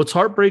 what's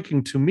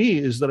heartbreaking to me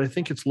is that I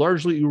think it's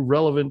largely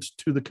irrelevant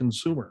to the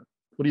consumer.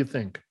 What do you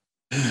think?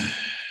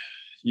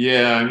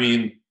 Yeah, I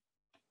mean,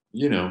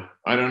 you know,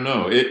 I don't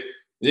know.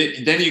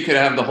 Then you could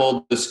have the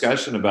whole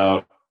discussion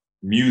about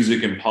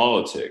music and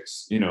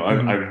politics. You know,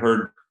 I've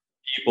heard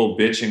people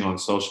bitching on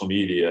social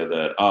media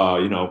that,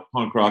 you know,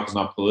 punk rock is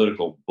not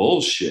political.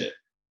 Bullshit.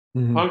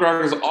 Mm-hmm. Punk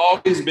rock has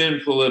always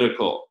been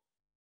political.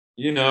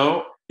 You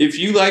know, if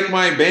you like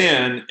my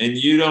band and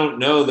you don't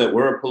know that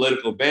we're a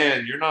political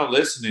band, you're not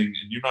listening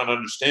and you're not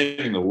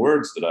understanding the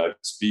words that I've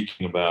been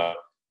speaking about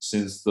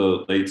since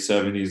the late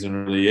 70s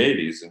and early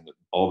 80s and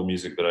all the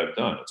music that I've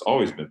done. It's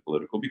always been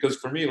political, because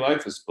for me,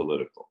 life is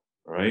political,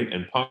 right?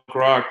 And punk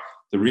rock,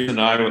 the reason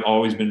I've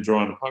always been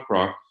drawn to punk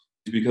rock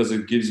is because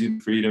it gives you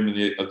freedom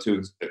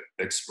to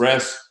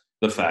express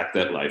the fact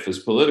that life is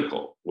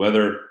political.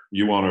 Whether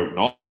you want to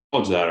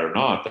acknowledge that or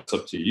not, that's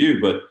up to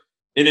you. But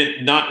in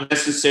it, not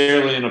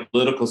necessarily in a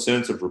political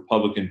sense of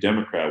Republican,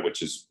 Democrat,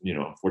 which is, you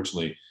know,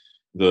 unfortunately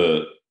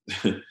the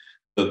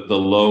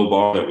low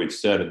bar that we've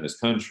set in this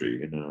country.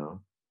 You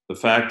know, the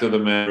fact of the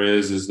matter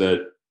is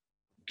that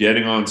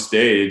getting on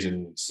stage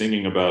and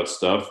singing about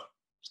stuff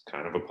is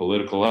kind of a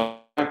political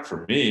act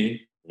for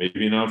me.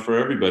 Maybe not for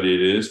everybody.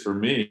 It is for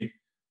me.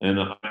 And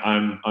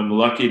I'm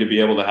lucky to be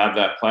able to have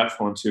that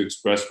platform to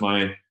express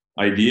my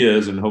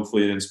ideas, and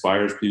hopefully it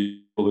inspires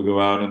people to go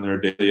out in their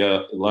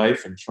daily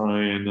life and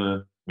try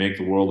and make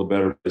the world a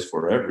better place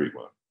for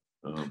everyone.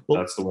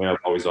 That's the way I've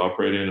always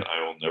operated.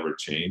 I will never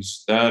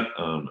change that.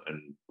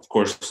 And of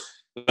course,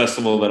 the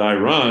festival that I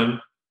run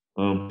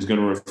is going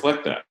to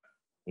reflect that,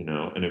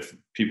 and if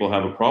people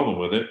have a problem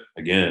with it,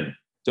 again,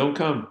 don't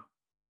come.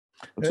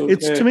 Okay.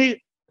 It's, to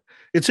me,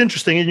 it's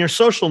interesting in your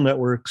social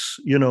networks,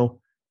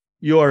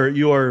 you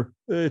are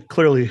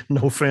clearly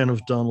no fan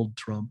of Donald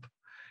Trump.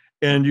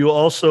 And you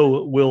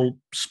also will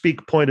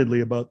speak pointedly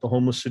about the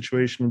homeless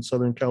situation in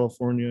Southern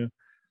California,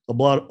 a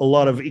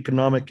lot of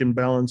economic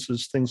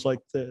imbalances, things like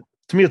that.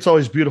 To me, it's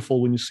always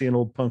beautiful when you see an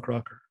old punk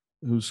rocker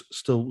who's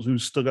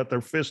still got their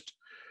fist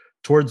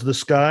towards the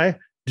sky.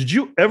 Did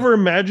you ever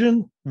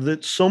imagine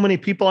that so many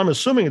people, I'm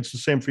assuming it's the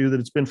same for you that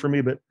it's been for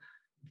me, but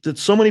that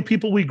so many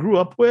people we grew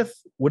up with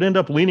would end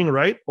up leaning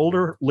right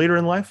later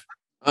in life?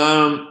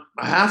 I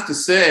have to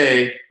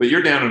say, but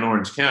you're down in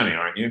Orange County,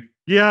 aren't you?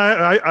 Yeah,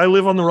 I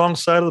live on the wrong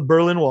side of the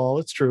Berlin Wall.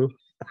 It's true.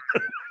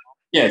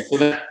 Yeah,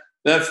 so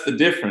that's the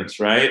difference,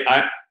 right?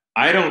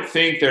 I don't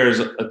think there's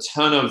a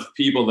ton of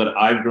people that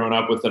I've grown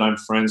up with that I'm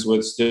friends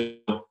with still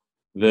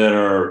that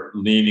are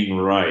leaning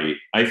right.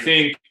 I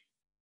think,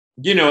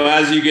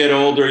 as you get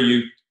older,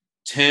 a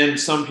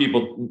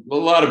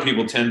lot of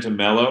people tend to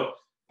mellow,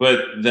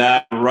 but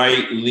that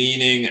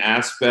right-leaning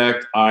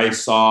aspect I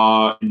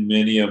saw in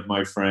many of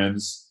my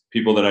friends,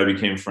 people that I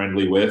became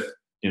friendly with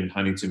in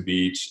Huntington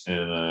Beach.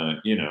 And,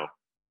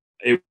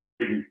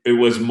 it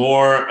was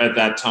more at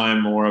that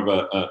time, more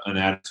of an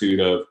attitude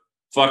of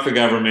fuck the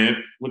government,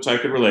 which I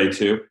could relate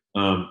to,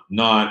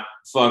 not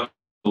fuck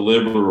the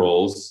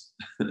liberals.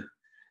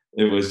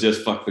 It was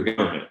just fuck the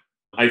government.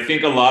 I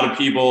think a lot of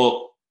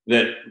people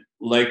that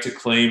like to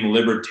claim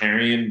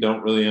libertarian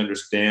don't really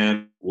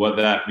understand what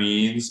that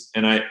means.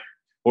 And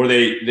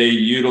they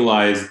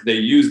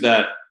use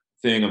that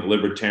thing of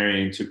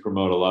libertarian to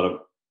promote a lot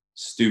of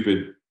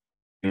stupid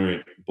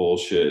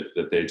bullshit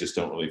that they just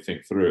don't really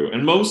think through.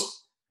 And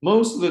most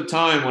of the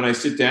time when I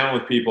sit down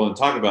with people and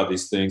talk about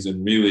these things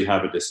and really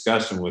have a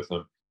discussion with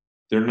them,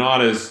 they're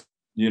not as,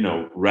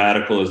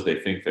 radical as they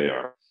think they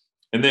are.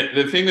 And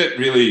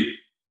the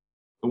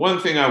one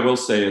thing I will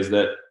say is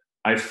that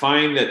I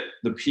find that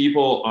the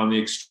people on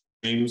the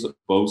extremes of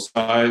both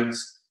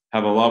sides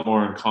have a lot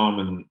more in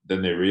common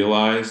than they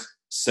realize.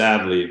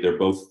 Sadly, they're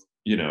both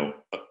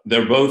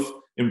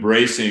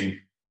embracing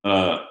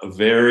a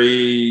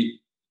very,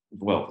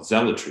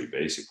 zealotry,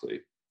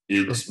 basically.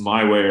 It's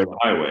my way or the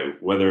highway,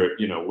 whether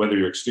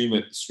you're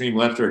extreme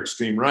left or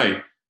extreme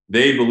right.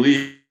 They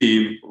believe,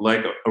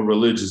 like a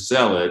religious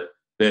zealot,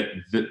 that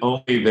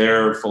only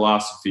their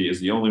philosophy is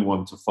the only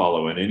one to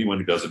follow, and anyone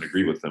who doesn't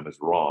agree with them is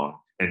wrong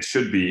and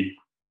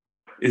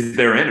is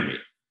their enemy.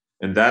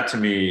 And that, to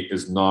me,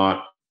 is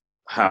not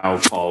how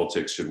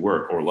politics should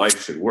work or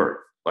life should work.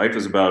 Life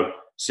is about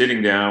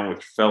sitting down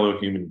with fellow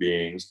human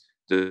beings,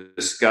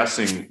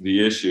 discussing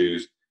the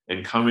issues,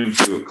 and coming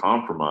to a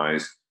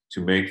compromise to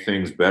make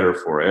things better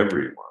for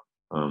everyone.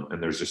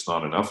 And there's just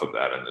not enough of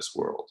that in this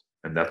world.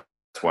 And that's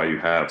why you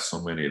have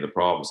so many of the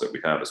problems that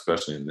we have,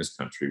 especially in this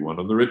country, one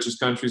of the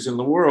richest countries in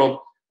the world,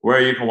 where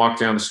you can walk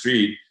down the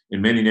street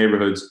in many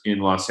neighborhoods in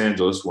Los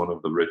Angeles, one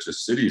of the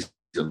richest cities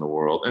in the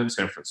world, and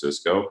San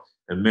Francisco,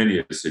 and many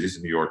of the cities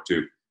in New York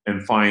too,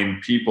 and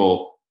find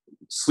people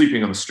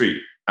sleeping on the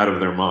street out of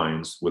their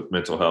minds with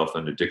mental health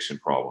and addiction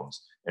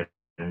problems.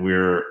 And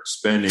we're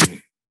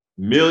spending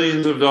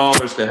millions of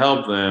dollars to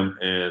help them,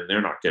 and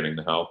they're not getting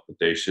the help that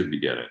they should be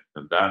getting.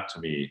 And that, to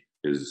me,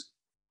 is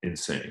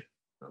insane.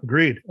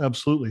 Agreed.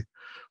 Absolutely.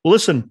 Well,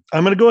 listen,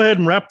 I'm going to go ahead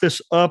and wrap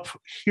this up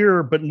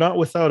here, but not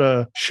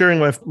without sharing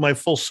my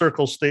full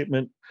circle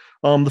statement.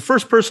 The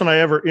first person I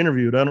ever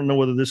interviewed, I don't know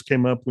whether this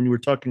came up when you were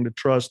talking to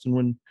Trust and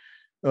when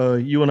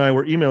you and I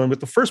were emailing, but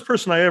the first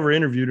person I ever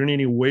interviewed in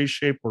any way,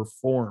 shape, or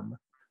form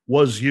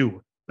was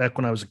you back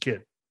when I was a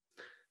kid,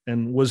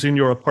 and was in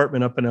your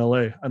apartment up in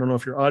LA. I don't know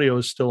if your audio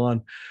is still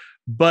on,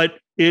 but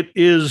it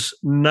is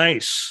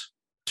nice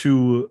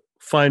to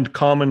find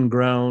common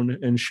ground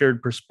and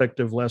shared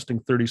perspective lasting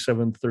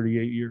 37,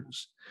 38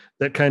 years.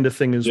 That kind of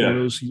thing is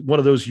one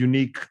of those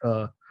unique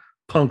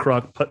punk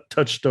rock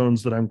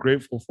touchstones that I'm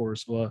grateful for.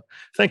 So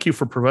thank you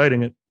for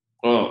providing it.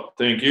 Well,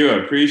 thank you.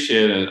 I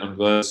appreciate it. I'm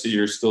glad to see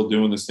you're still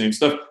doing the same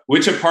stuff.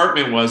 Which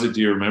apartment was it?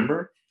 Do you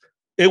remember?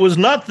 It was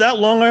not that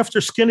long after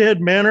Skinhead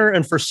Manor.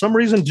 And for some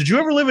reason, did you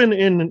ever live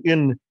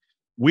in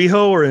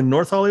WeHo or in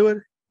North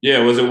Hollywood?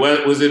 Yeah.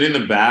 Was it in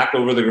the back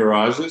over the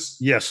garages?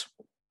 Yes.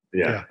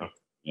 Yeah.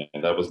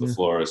 That was the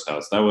florist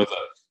house. That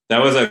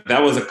was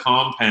a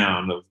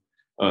compound of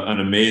an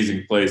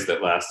amazing place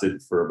that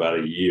lasted for about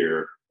a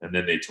year. And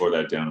then they tore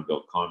that down and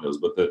built condos.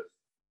 But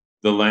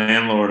the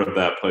landlord of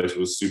that place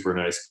was super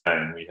nice guy.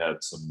 And we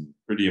had some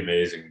pretty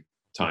amazing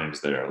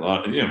times there. A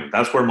lot,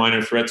 that's where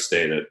Minor Threat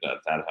stayed at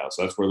that house.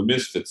 That's where the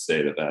Misfits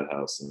stayed at that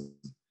house. And,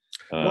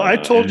 well, I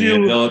told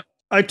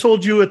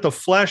you at the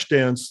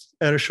Flashdance,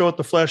 at a show at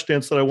the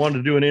Flashdance, that I wanted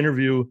to do an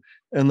interview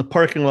and the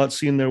parking lot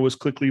scene there was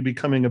quickly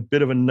becoming a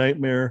bit of a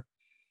nightmare.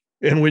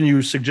 And when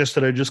you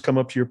suggested I just come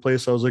up to your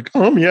place, I was like,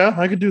 yeah,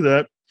 I could do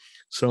that.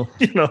 So,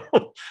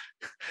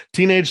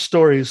 teenage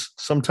stories,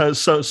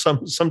 sometimes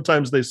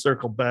they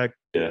circle back.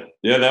 Yeah.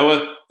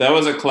 That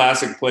was a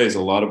classic place.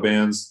 A lot of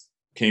bands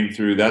came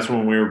through. That's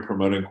when we were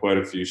promoting quite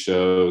a few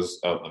shows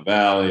out in the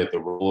valley, at the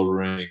roller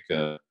rink,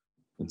 and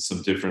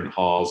some different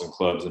halls and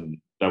clubs. And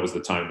that was the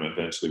time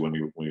eventually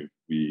when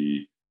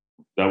we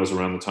that was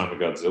around the time of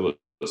Godzilla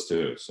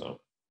too. So.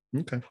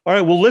 Okay. All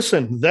right. Well,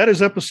 listen, that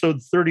is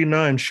episode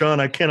 39.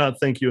 Sean, I cannot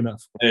thank you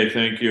enough. Hey,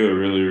 thank you. I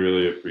really,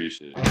 really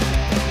appreciate it.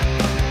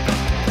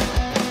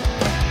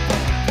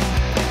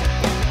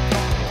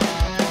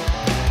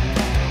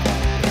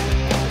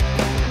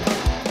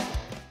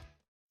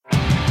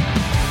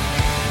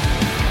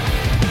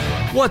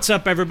 What's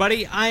up,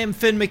 everybody? I am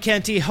Finn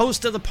McKenty,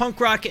 host of the Punk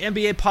Rock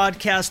MBA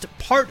podcast,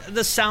 part of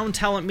the Sound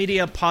Talent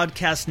Media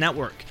Podcast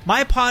Network.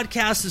 My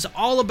podcast is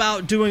all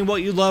about doing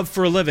what you love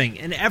for a living,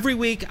 and every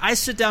week I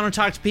sit down and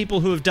talk to people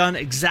who have done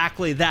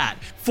exactly that.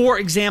 For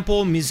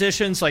example,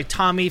 musicians like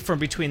Tommy from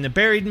Between the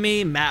Buried and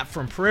Me, Matt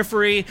from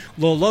Periphery,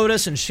 Lil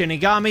Lotus and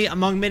Shinigami,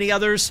 among many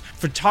others,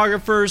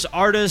 photographers,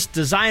 artists,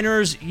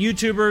 designers,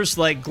 YouTubers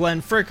like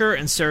Glenn Fricker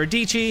and Sarah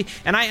Dici,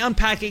 and I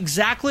unpack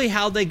exactly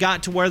how they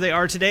got to where they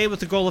are today with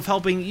the goal of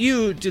helping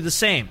you do the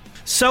same.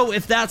 So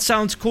if that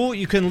sounds cool,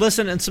 you can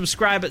listen and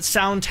subscribe at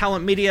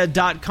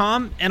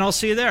soundtalentmedia.com, and I'll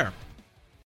see you there.